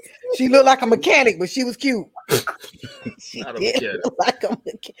 She looked like a mechanic, but she was cute. She did look like a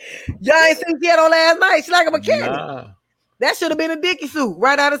mechanic. Y'all ain't seen she had on last night. She like a mechanic. Nah. That should have been a Dickie suit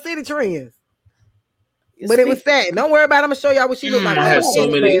right out of City Trends. But it was sad. Don't worry about it. I'm gonna show y'all what she looked like. I have so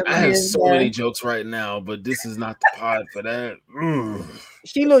many jokes right now, but this is not the pod for that.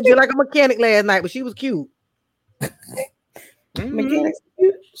 She looked just like a mechanic last night, but she was cute. Mechanics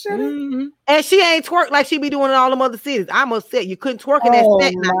cute. And she ain't twerk like she be doing in all them other cities. I'm upset. You couldn't twerk in that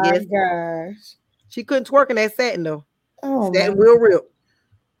satin, I guess. Gosh. She couldn't twerk in that satin though. Oh, satin real.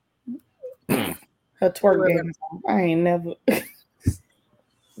 Her twerk game. I ain't never.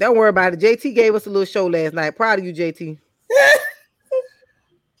 Don't worry about it. JT gave us a little show last night. Proud of you, JT.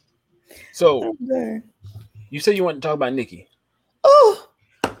 So, you said you want to talk about Nikki. Oh,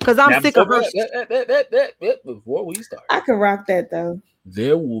 because I'm sick of her. Before we start, I can rock that though.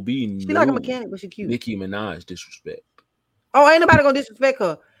 There will be she like a mechanic, but she cute. Nicki Minaj disrespect. Oh, ain't nobody gonna disrespect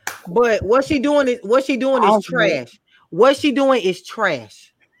her. But what she doing is trash. What she doing is trash.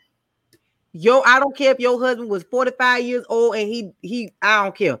 I don't care if your husband was 45 years old and I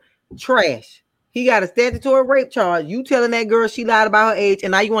don't care. Trash. He got a statutory rape charge. You telling that girl she lied about her age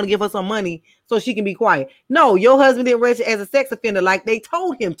and now you want to give her some money so she can be quiet. No, your husband didn't register as a sex offender like they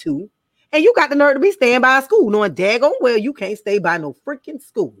told him to. And you got the nerve to be staying by a school knowing daggone well you can't stay by no freaking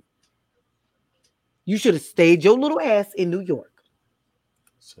school. You should have stayed your little ass in New York.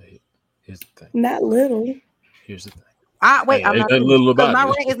 So here's the thing. Not little. Here's the thing. I'm not little about my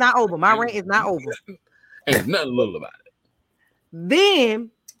rant is not over. My rant is not over. Ain't nothing little about it. Then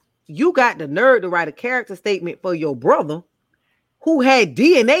you got the nerve to write a character statement for your brother who had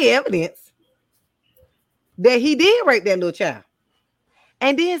DNA evidence that he did rape that little child.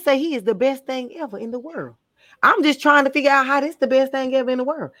 And then say he is the best thing ever in the world. I'm just trying to figure out how this is the best thing ever in the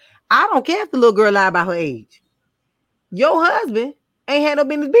world. I don't care if the little girl lied about her age. Your husband ain't had no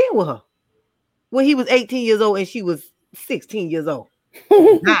business being with her when he was 18 years old and she was 16 years old.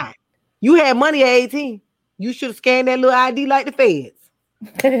 Nah. You had money at 18. You should have scanned that little ID like the feds.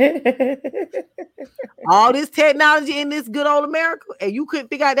 All this technology in this good old America, and you couldn't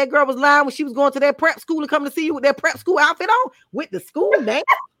figure out that girl was lying when she was going to that prep school and coming to see you with that prep school outfit on with the school name.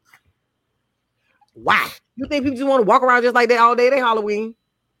 Why? You think people just want to walk around just like that all day? They Halloween.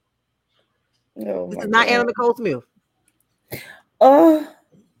 Oh, this my is not God. Anna Nicole Smith. Oh,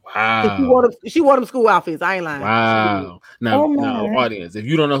 Wow. She wore them school outfits. I ain't lying. Wow. Now, my. audience, if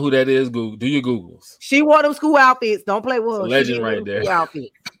you don't know who that is, Google, do your Googles. She wore them school outfits. Don't play with her. It's a legend she right there. School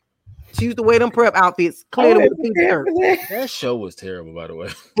outfits. She used to wear them prep outfits, I clearly with wasn't the pink prepared shirt. for that. That show was terrible, by the way.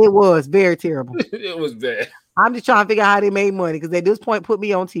 It was very terrible. It was bad. I'm just trying to figure out how they made money because at this point, put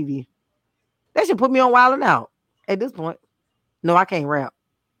me on TV. They should put me on Wild 'N Out. At this point, no, I can't rap.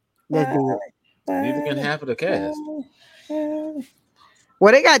 That's good. Neither can half of the cast.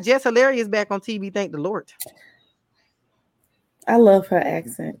 Well, they got Jess Hilarious back on TV. Thank the Lord. I love her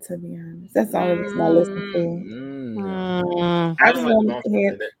accent, to be honest. That's the only reason I listen to her. I just want to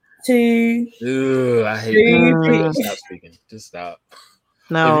hear Ugh, I hate that. Stop speaking. Just stop.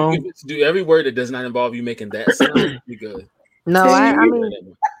 No. If you get to do every word that does not involve you making that sound, be good. No, I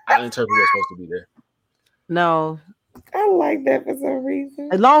mean, I interpret what's supposed to be there. No. I like that for some reason.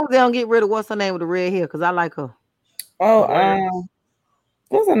 As long as they don't get rid of what's her name with the red hair, because I like her. Oh,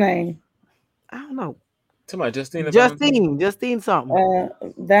 what's her name? I don't know. Somebody, Justine something.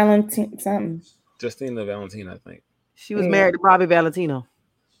 Valentine something. Justina Valentine, I think. She was married to Bobby Valentino.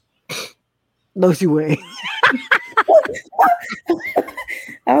 No, she wasn't.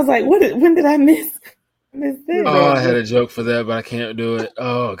 I was like, when did I miss this? Oh, I had a joke for that, but I can't do it.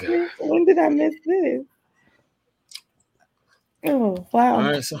 Oh, God. When did I miss this? Oh, wow. All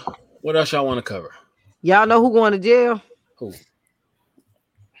right, so what else y'all want to cover? Y'all know who going to jail? Who?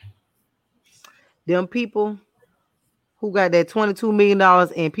 Them people who got that $22 million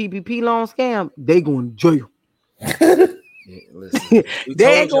in PPP loan scam, they going to jail. Yeah, listen,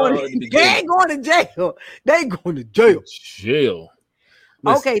 they ain't going to jail. They going to jail. Jail.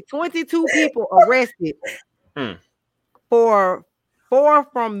 Listen. Okay, 22 people arrested for 4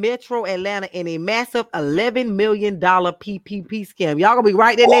 from Metro Atlanta in a massive $11 million PPP scam. Y'all gonna be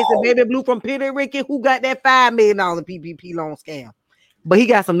right there next to Baby Blue from Puerto Rico who got that $5 million PPP loan scam. But he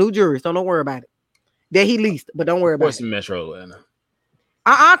got some new jurors, so don't worry about it. That he leased, but don't worry about it. Metro Atlanta.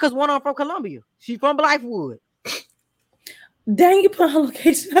 Because one of them from Columbia. She's from Blythewood. Dang, you put her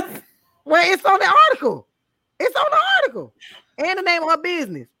location up. Well, it's on the article. It's on the article. And the name of her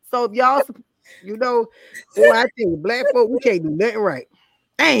business. So if y'all, you know, boy, I tell you, black folk, we can't do nothing right.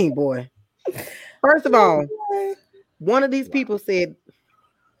 Dang, boy. First of all, one of these people said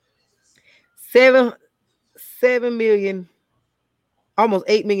 7 million, almost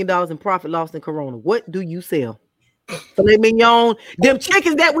 $8 million in profit lost in Corona. What do you sell? Filet mignon, them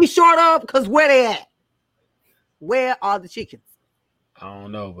chickens that we short of, because where they at? Where are the chickens? I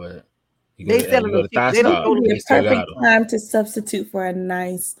don't know, but they selling the chickens. They don't be a perfect time to substitute for a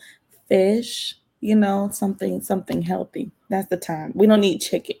nice fish, you know, something healthy. That's the time. We don't need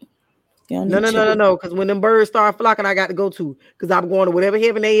chicken. No. Because when them birds start flocking, I got to go to. Because I'm going to whatever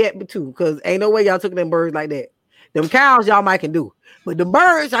heaven they at too. Because ain't no way y'all took them birds like that. Them cows y'all might can do. But the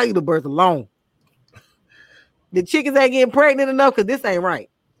birds, y'all leave the birds alone. The chickens ain't getting pregnant enough because this ain't right.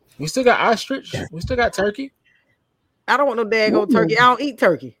 We still got ostrich. We still got turkey. I don't want no daggone turkey. I don't eat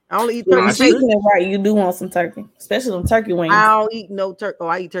turkey. I only eat turkey. Right, you do want some turkey, especially them turkey wings. I don't eat no turkey. Oh,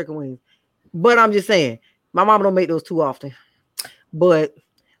 I eat turkey wings. But I'm just saying, my mama don't make those too often. But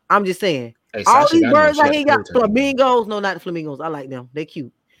I'm just saying, all these birds out here got flamingos. No, not the flamingos. I like them. They're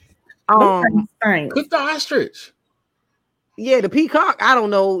cute. Cook the ostrich. Yeah, the peacock. I don't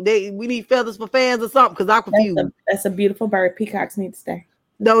know. We need feathers for fans or something because I'm confused. That's a beautiful bird. Peacocks need to stay.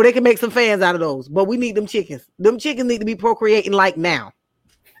 No, they can make some fans out of those, but we need them chickens. Them chickens need to be procreating like now.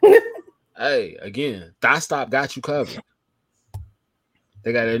 Hey, again, Thigh Stop got you covered.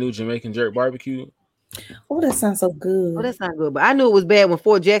 They got that new Jamaican jerk barbecue. Oh, that sounds so good. Oh, that's not good. But I knew it was bad when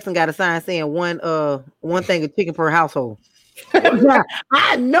Fort Jackson got a sign saying one thing of chicken per household.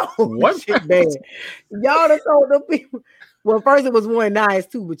 I know what shit bad. Y'all done told them people. Well, first it was 1 nice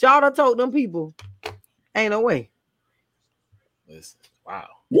too, but y'all done told them people. Ain't no way. Listen. Wow.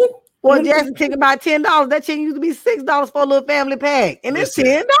 Well, Jackson chicken about $10. That chicken used to be $6 for a little family pack, and it's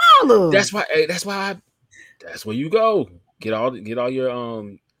 $10. That's why. That's where you go. Get all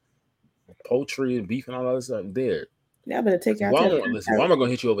your poultry and beef and all that stuff there. Yeah, better take out. Walmart gonna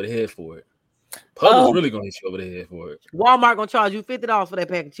hit you over the head for it. Publix really gonna hit you over the head for it. Walmart gonna charge you $50 for that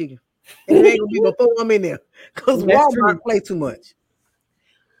pack of chicken, and it ain't gonna be before I'm in there because Walmart play too much.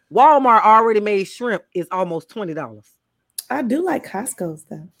 Walmart already made shrimp is almost $20. I do like Costco's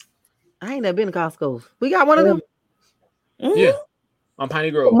though. I ain't never been to Costco's. We got one of them. Mm-hmm. Yeah, on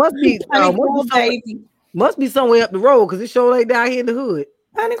Piney Grove. Must be somewhere up the road because it sure ain't down here in the hood.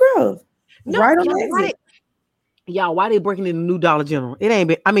 Piney Grove. No, right on the exit. Y'all, why they breaking in the new Dollar General? It ain't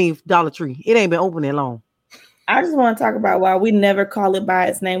been, Dollar Tree. It ain't been open that long. I just want to talk about why we never call it by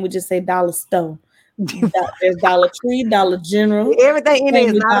its name. We just say Dollar Store. There's Dollar Tree, Dollar General. Everything in there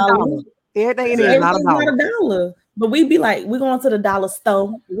is not a dollar. Everything in there is not a dollar. But we be like, we're going to the Dollar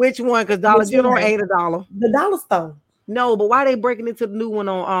Store. Which one? Because Dollar General ain't a dollar. The Dollar Store. No, but why they breaking into the new one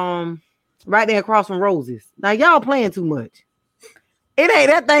on right there across from Roses? Now y'all playing too much.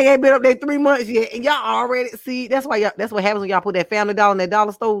 That thing ain't been up there 3 months yet, and y'all already see. That's what happens when y'all put that Family Dollar and that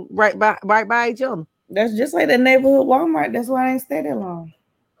Dollar Store right by each other. That's just like the neighborhood Walmart. That's why I ain't stay that long.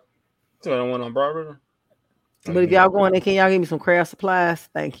 So I don't want on Broad River. But if y'all going there, can y'all give me some craft supplies?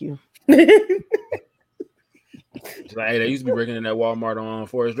 Thank you. Like, hey, they used to be breaking in that Walmart on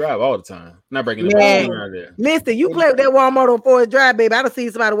Forest Drive all the time. Not breaking in around there. Listen, you play with that Walmart on Forest Drive, baby. I done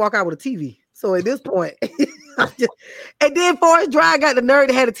seen somebody walk out with a TV. So at this point, and then Forest Drive got the nerve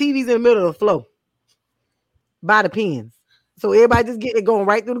to have the TVs in the middle of the floor by the pins. So everybody just get it going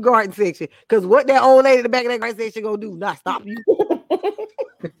right through the garden section. Because what that old lady in the back of that garden section gonna do? Not stop you.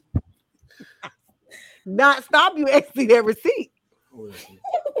 Not stop you and see that receipt.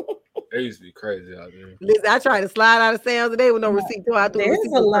 They used to be crazy out there. Listen, I tried to slide out of Sam's today with no receipt. There's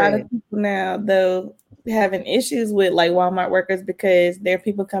a lot of people now, though, having issues with like Walmart workers because there are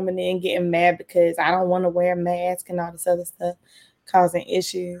people coming in getting mad because I don't want to wear a mask and all this other stuff, causing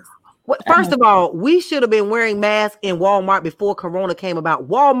issues. Well, first of all, we should have been wearing masks in Walmart before Corona came about.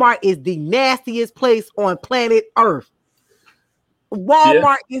 Walmart is the nastiest place on planet Earth.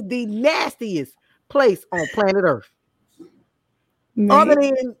 Walmart is the nastiest place on planet Earth. Other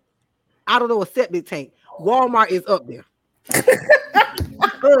than, I don't know, a septic tank. Walmart is up there.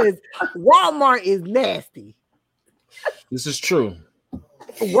 Because Walmart is nasty. This is true.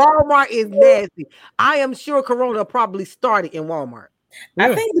 Walmart is nasty. I am sure Corona probably started in Walmart.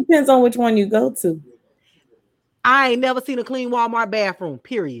 I think it depends on which one you go to. I ain't never seen a clean Walmart bathroom,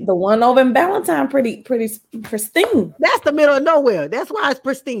 period. The one over in Ballantyne, pretty pristine. That's the middle of nowhere. That's why it's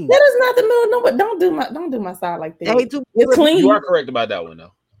pristine. That is not the middle of nowhere. Don't do my side like that. It's clean. You are correct about that one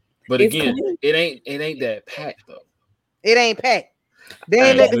though. But it's again, clean. it ain't that packed though. It ain't packed. They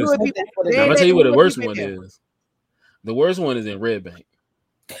ain't let the good people. I'm gonna tell you what the worst one is. The worst one is in Red Bank.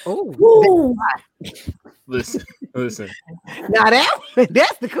 Oh, listen. Now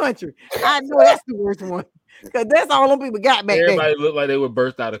that's the country. I know that's the worst one. Because that's all them people got back there. Everybody looked like they were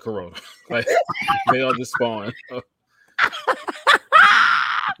birthed out of Corona. Like they all just spawned. It's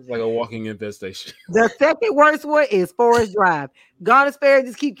like a walking infestation. The second worst one is Forest Drive. Garner's Ferry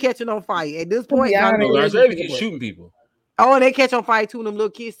just keep catching on fire. At this point, Garner's Ferry keep shooting people. Oh, and they catch on fire too. Them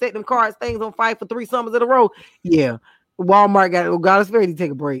little kids set them cars, things on fire for 3 summers in a row. Yeah. Walmart got Garner's Ferry to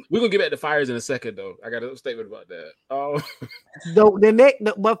take a break. We're gonna get back to fires in a second, though. I got a statement about that.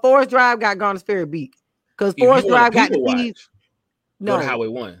 But Forest Drive got Garner's Ferry beat. Because Forest Drive got the thieves. No, go to Highway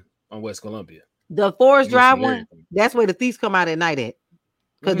 1 on West Columbia. The Forest Drive one, that's where the thieves come out at night at.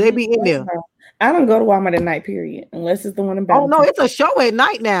 Because they be in there. I don't go to Walmart at night, period. Unless it's the one in Ballantyne. Oh, no, it's a show at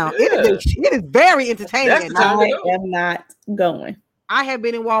night now. Yeah. It is very entertaining. I am not going. I have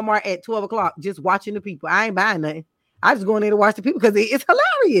been in Walmart at 12 o'clock just watching the people. I ain't buying nothing. I just go in there to watch the people because it's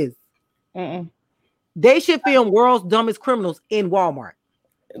hilarious. They should film World's Dumbest Criminals in Walmart.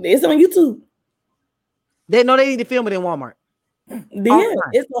 It's on YouTube. They need to film it in Walmart. Yeah,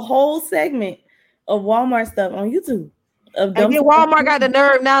 it's a whole segment of Walmart stuff on YouTube. And then Walmart got the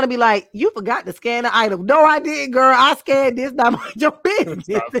nerve now to be like, you forgot to scan the item. No, I didn't, girl. I scanned this. Not your business.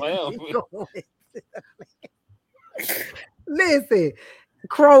 Listen,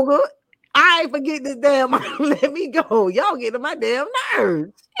 Kroger, I ain't forget this damn item. Let me go. Y'all get on my damn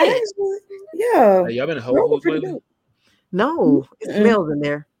nerves. Yeah. Hey, y'all been in Whole Foods lately? No, it smells in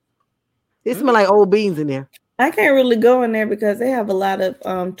there. It smells like old beans in there. I can't really go in there because they have a lot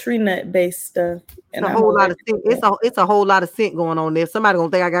of tree nut based stuff. And a whole lot of scent. It's a whole lot of scent going on there. Somebody gonna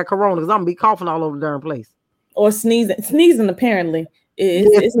think I got corona because I'm gonna be coughing all over the darn place. Or sneezing apparently.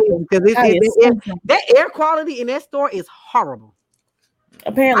 That air quality in that store is horrible.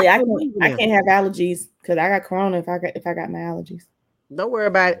 Apparently, I can't have allergies because I got corona if I got my allergies. Don't worry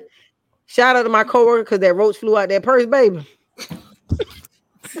about it. Shout out to my coworker because that roach flew out that purse, baby.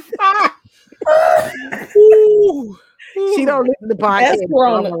 She don't listen to podcast.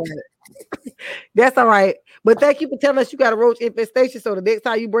 That's all right. But thank you for telling us you got a roach infestation. So the next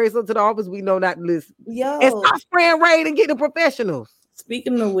time you bring something to the office, we know not to listen. And stop spraying raid and get the professionals.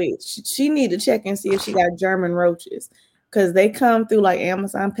 Speaking of which, she need to check and see if she got German roaches. because they come through like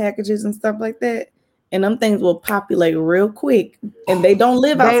Amazon packages and stuff like that. And them things will populate real quick. And they don't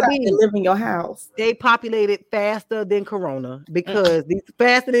live outside, they live in your house. They populated faster than Corona because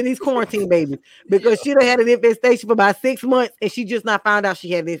faster than these quarantine babies. Because she done had an infestation for about 6 months and she just not found out she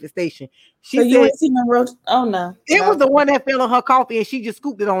had an infestation. She so said, you ain't seen no roach? Oh no. It was the one that fell on her coffee and she just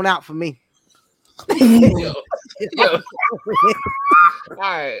scooped it on out for me. Yo. All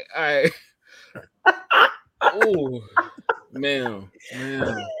right. Oh, man.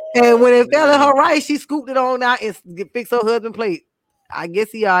 And when it fell in her right, she scooped it on out and fixed her husband's plate. I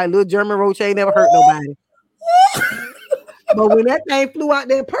guess he all right. Little German roach ain't never hurt nobody. But when that thing flew out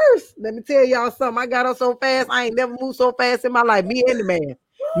that purse, let me tell y'all something. I got up so fast. I ain't never moved so fast in my life. Me and the man.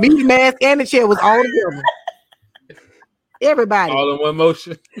 Me, the mask, and the chair was all together. Everybody. All in one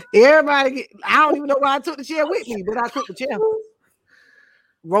motion. Everybody. I don't even know why I took the chair with me, but I took the chair.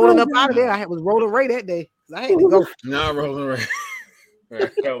 Rolling up out of there. I was rolling Ray that day. I had to go. Not rolling Ray.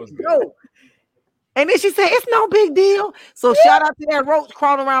 That was good. Go. And then she said, it's no big deal. So shout out to that roach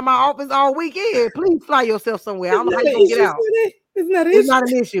crawling around my office all weekend. Please fly yourself somewhere. I don't know how you're going to get out. It's not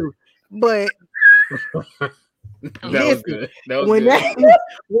an issue. But that was good.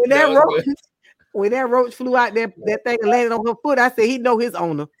 When that roach flew out there, that thing landed on her foot, I said, he know his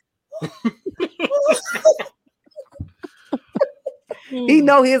owner. He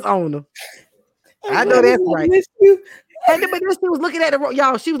know his owner. I know that's right. And but then she was looking at the roach,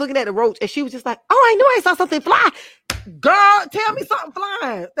 y'all. She was looking at the roach, and she was just like, "Oh, I knew I saw something fly." Girl, tell me something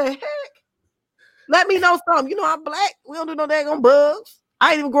flying. The heck? Let me know something. You know I'm black. We don't do no daggone bugs.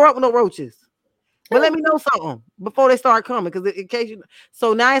 I didn't even grow up with no roaches. But let me know something before they start coming, because in case you.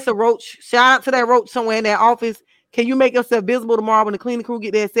 So now it's a roach. Shout out to that roach somewhere in that office. Can you make yourself visible tomorrow when the cleaning crew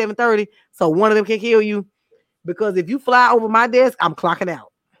get there at 7:30, so one of them can kill you? Because if you fly over my desk, I'm clocking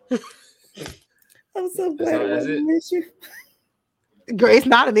out. I'm so glad it wasn't an issue. Girl, it's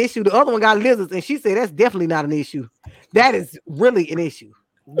not an issue. The other one got lizards, and she said that's definitely not an issue. That is really an issue.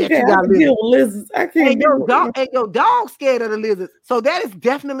 That you got lizards. I can't. And your dog scared of the lizards, so that is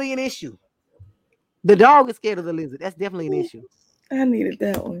definitely an issue. The dog is scared of the lizard. That's definitely an issue. I needed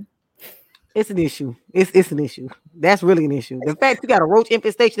that one. It's an issue. It's an issue. That's really an issue. The fact you got a roach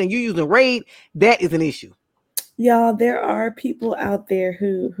infestation and you using Raid, that is an issue. Y'all, there are people out there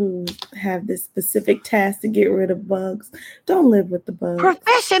who have this specific task to get rid of bugs. Don't live with the bugs.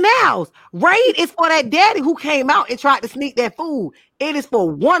 Professionals. Raid is for that daddy who came out and tried to sneak that food. It is for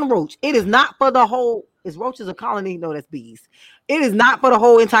one roach. It is not for the whole. Is roaches a colony? No, that's bees. It is not for the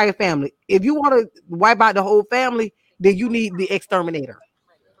whole entire family. If you want to wipe out the whole family, then you need the exterminator.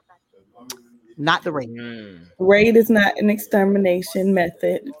 Not the raid. Raid is not an extermination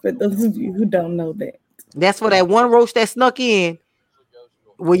method, for those of you who don't know that. That's for that one roach that snuck in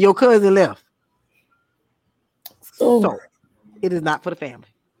when your cousin left. So it is not for the family.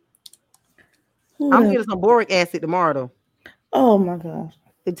 I'm getting some boric acid tomorrow, though. Oh my gosh.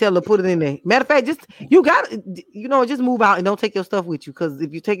 And tell her to put it in there. Matter of fact, just just move out and don't take your stuff with you. Because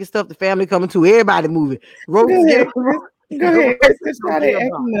if you take your stuff, the family coming too. Everybody moving. Go ahead.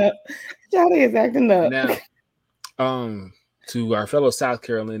 Shawty is acting up. Now, to our fellow South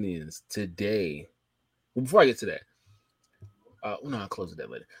Carolinians today. Well, before I get to that, I'll close with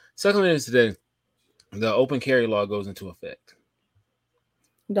that later. Second is today, the open carry law goes into effect.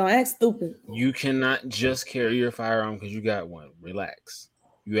 Don't act stupid. You cannot just carry your firearm because you got one. Relax.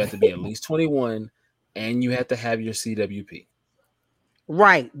 You have to be at least 21, and you have to have your CWP.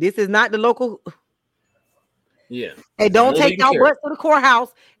 Right. This is not the local. Yeah. And don't take your butt to the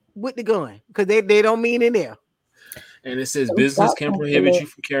courthouse with the gun, because they don't mean in there. And it says business can prohibit you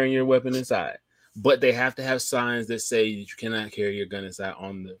from carrying your weapon inside. But they have to have signs that say that you cannot carry your gun inside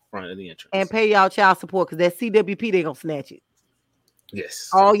on the front of the entrance. And pay y'all child support, because that CWP, they're going to snatch it. Yes.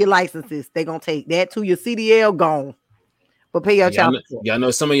 All your licenses, they're going to take that to your CDL, gone. But pay your child support. Y'all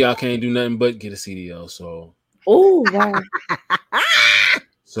know some of y'all can't do nothing but get a CDL, so. Oh, wow.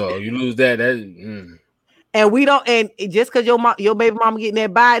 So you lose that. And we don't, and just because your baby mama getting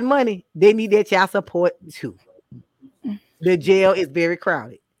that Biden money, they need that child support too. The jail is very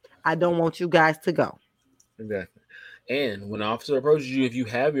crowded. I don't want you guys to go. Exactly. And when an officer approaches you, if you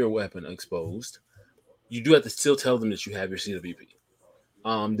have your weapon exposed, you do have to still tell them that you have your CWP.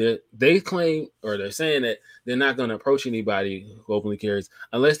 They claim, or they're saying that they're not going to approach anybody who openly carries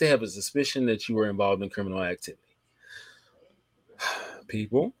unless they have a suspicion that you were involved in criminal activity.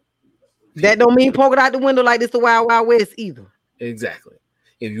 People. That don't mean poke it out the window like this the Wild Wild West either. Exactly.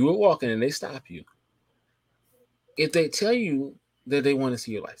 If you were walking and they stop you, if they tell you that they want to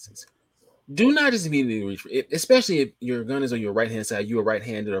see your license, do not just immediately reach for it, especially if your gun is on your right-hand side, you are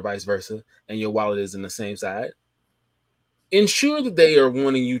right-handed or vice versa, and your wallet is in the same side. ensure that they are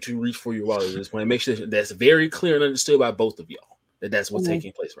wanting you to reach for your wallet at this point. Make sure that's very clear and understood by both of y'all that that's what's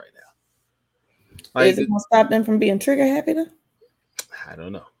taking place right now. Like, is it gonna stop them from being trigger happy though? I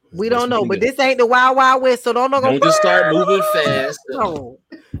don't know. We don't know, but this ain't the Wild Wild West, so don't just start moving fast. No.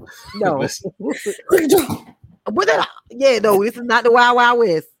 But yeah, no, this is not the Wild Wild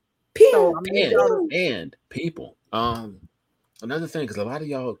West. So, and people. Another thing, because a lot of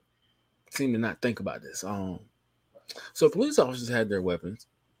y'all seem to not think about this. So police officers had their weapons,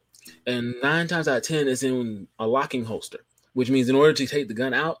 and 9 times out of 10 is in a locking holster, which means in order to take the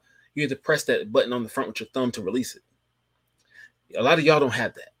gun out, you have to press that button on the front with your thumb to release it. A lot of y'all don't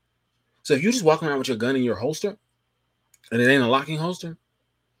have that. So if you just walk around with your gun in your holster, and it ain't a locking holster,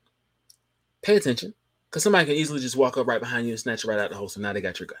 pay attention, because somebody can easily just walk up right behind you and snatch it right out the holster. Now they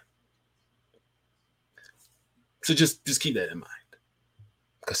got your gun. So just keep that in mind,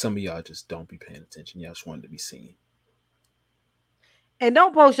 because some of y'all just don't be paying attention. Y'all just wanted to be seen. And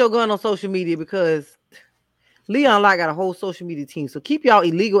don't post your gun on social media, because Leon Light got a whole social media team. So keep y'all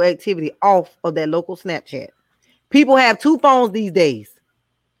illegal activity off of that local Snapchat. People have 2 phones these days.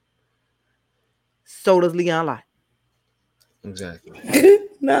 So does Leon Light. Exactly.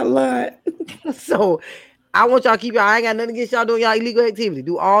 Not lying. So I want y'all to keep y'all. I ain't got nothing against y'all doing y'all illegal activity.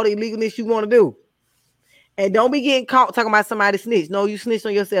 Do all the illegalness you want to do. And don't be getting caught talking about somebody snitch. No, you snitch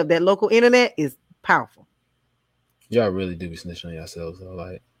on yourself. That local internet is powerful. Y'all really do be snitching on yourselves, though.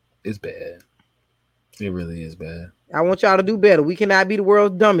 Like, it's bad. It really is bad. I want y'all to do better. We cannot be the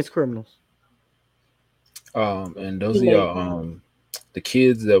world's dumbest criminals. And those of y'all, the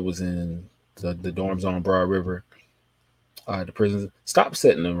kids that was in the dorms on Broad River, the prisons, stop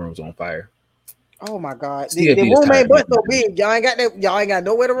setting the rooms on fire. Oh my God. The room ain't but so big. Y'all ain't got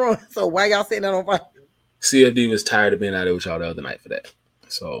nowhere to run. So why y'all setting that on fire? CFD was tired of being out there with y'all the other night for that.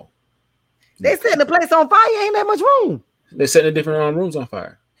 So they setting the place on fire. Ain't that much room. They're setting the different rooms on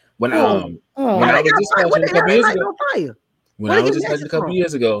fire. When I was dispatching a couple years ago, when I was dispatching a couple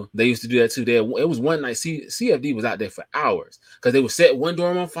years ago, they used to do that too. It was one night. CFD was out there for hours because they would set one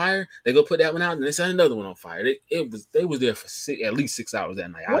dorm on fire. They go put that one out, and they set another one on fire. They was there for at least 6 hours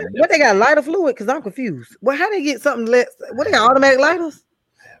that night. What they got, lighter fluid? Because I'm confused. Well, how they get something less? What they got, automatic lighters?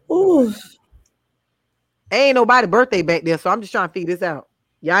 Ooh. Ain't nobody birthday back there, so I'm just trying to figure this out.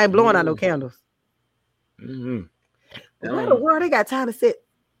 Y'all ain't blowing out no candles. Mm-hmm. What in the world they got time to set?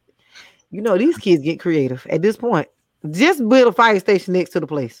 You know, these kids get creative at this point. Just build a fire station next to the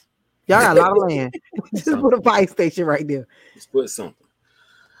place. Y'all got a lot of land. Just put a fire station right there. Just put something.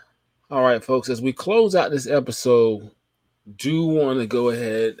 All right, folks, as we close out this episode, do want to go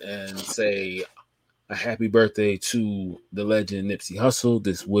ahead and say a happy birthday to the legend Nipsey Hussle.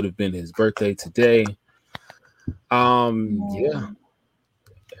 This would have been his birthday today. Yeah.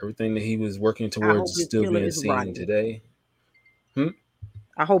 Everything that he was working towards is still being seen today.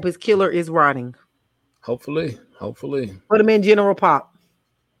 I hope his killer is rotting. Hopefully. Put him in general pop.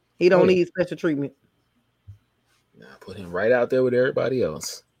 He don't need special treatment. Nah, put him right out there with everybody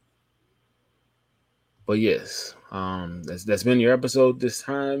else. But yes, that's been your episode this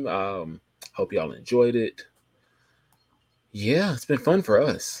time. Hope y'all enjoyed it. Yeah, it's been fun for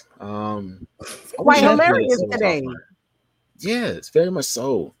us. Quite hilarious today. Yeah, it's very much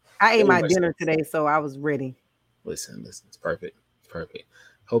so. I ate my dinner today, so I was ready. Listen, it's perfect. It's perfect.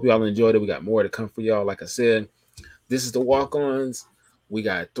 Hope y'all enjoyed it. We got more to come for y'all. Like I said, this is the Walk-Ons. We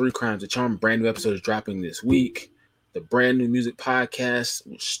got 3 Crimes of Charm. Brand new episode is dropping this week. The brand new music podcast.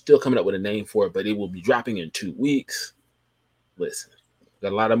 We're still coming up with a name for it, but it will be dropping in 2 weeks. Listen,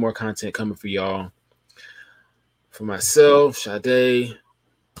 got a lot of more content coming for y'all. For myself, Sade,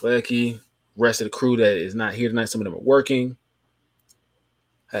 Lecky, rest of the crew that is not here tonight. Some of them are working.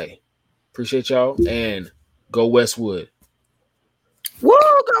 Hey, appreciate y'all, and go Westwood. Woo,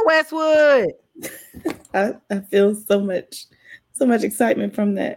 go Westwood. I feel so much excitement from that.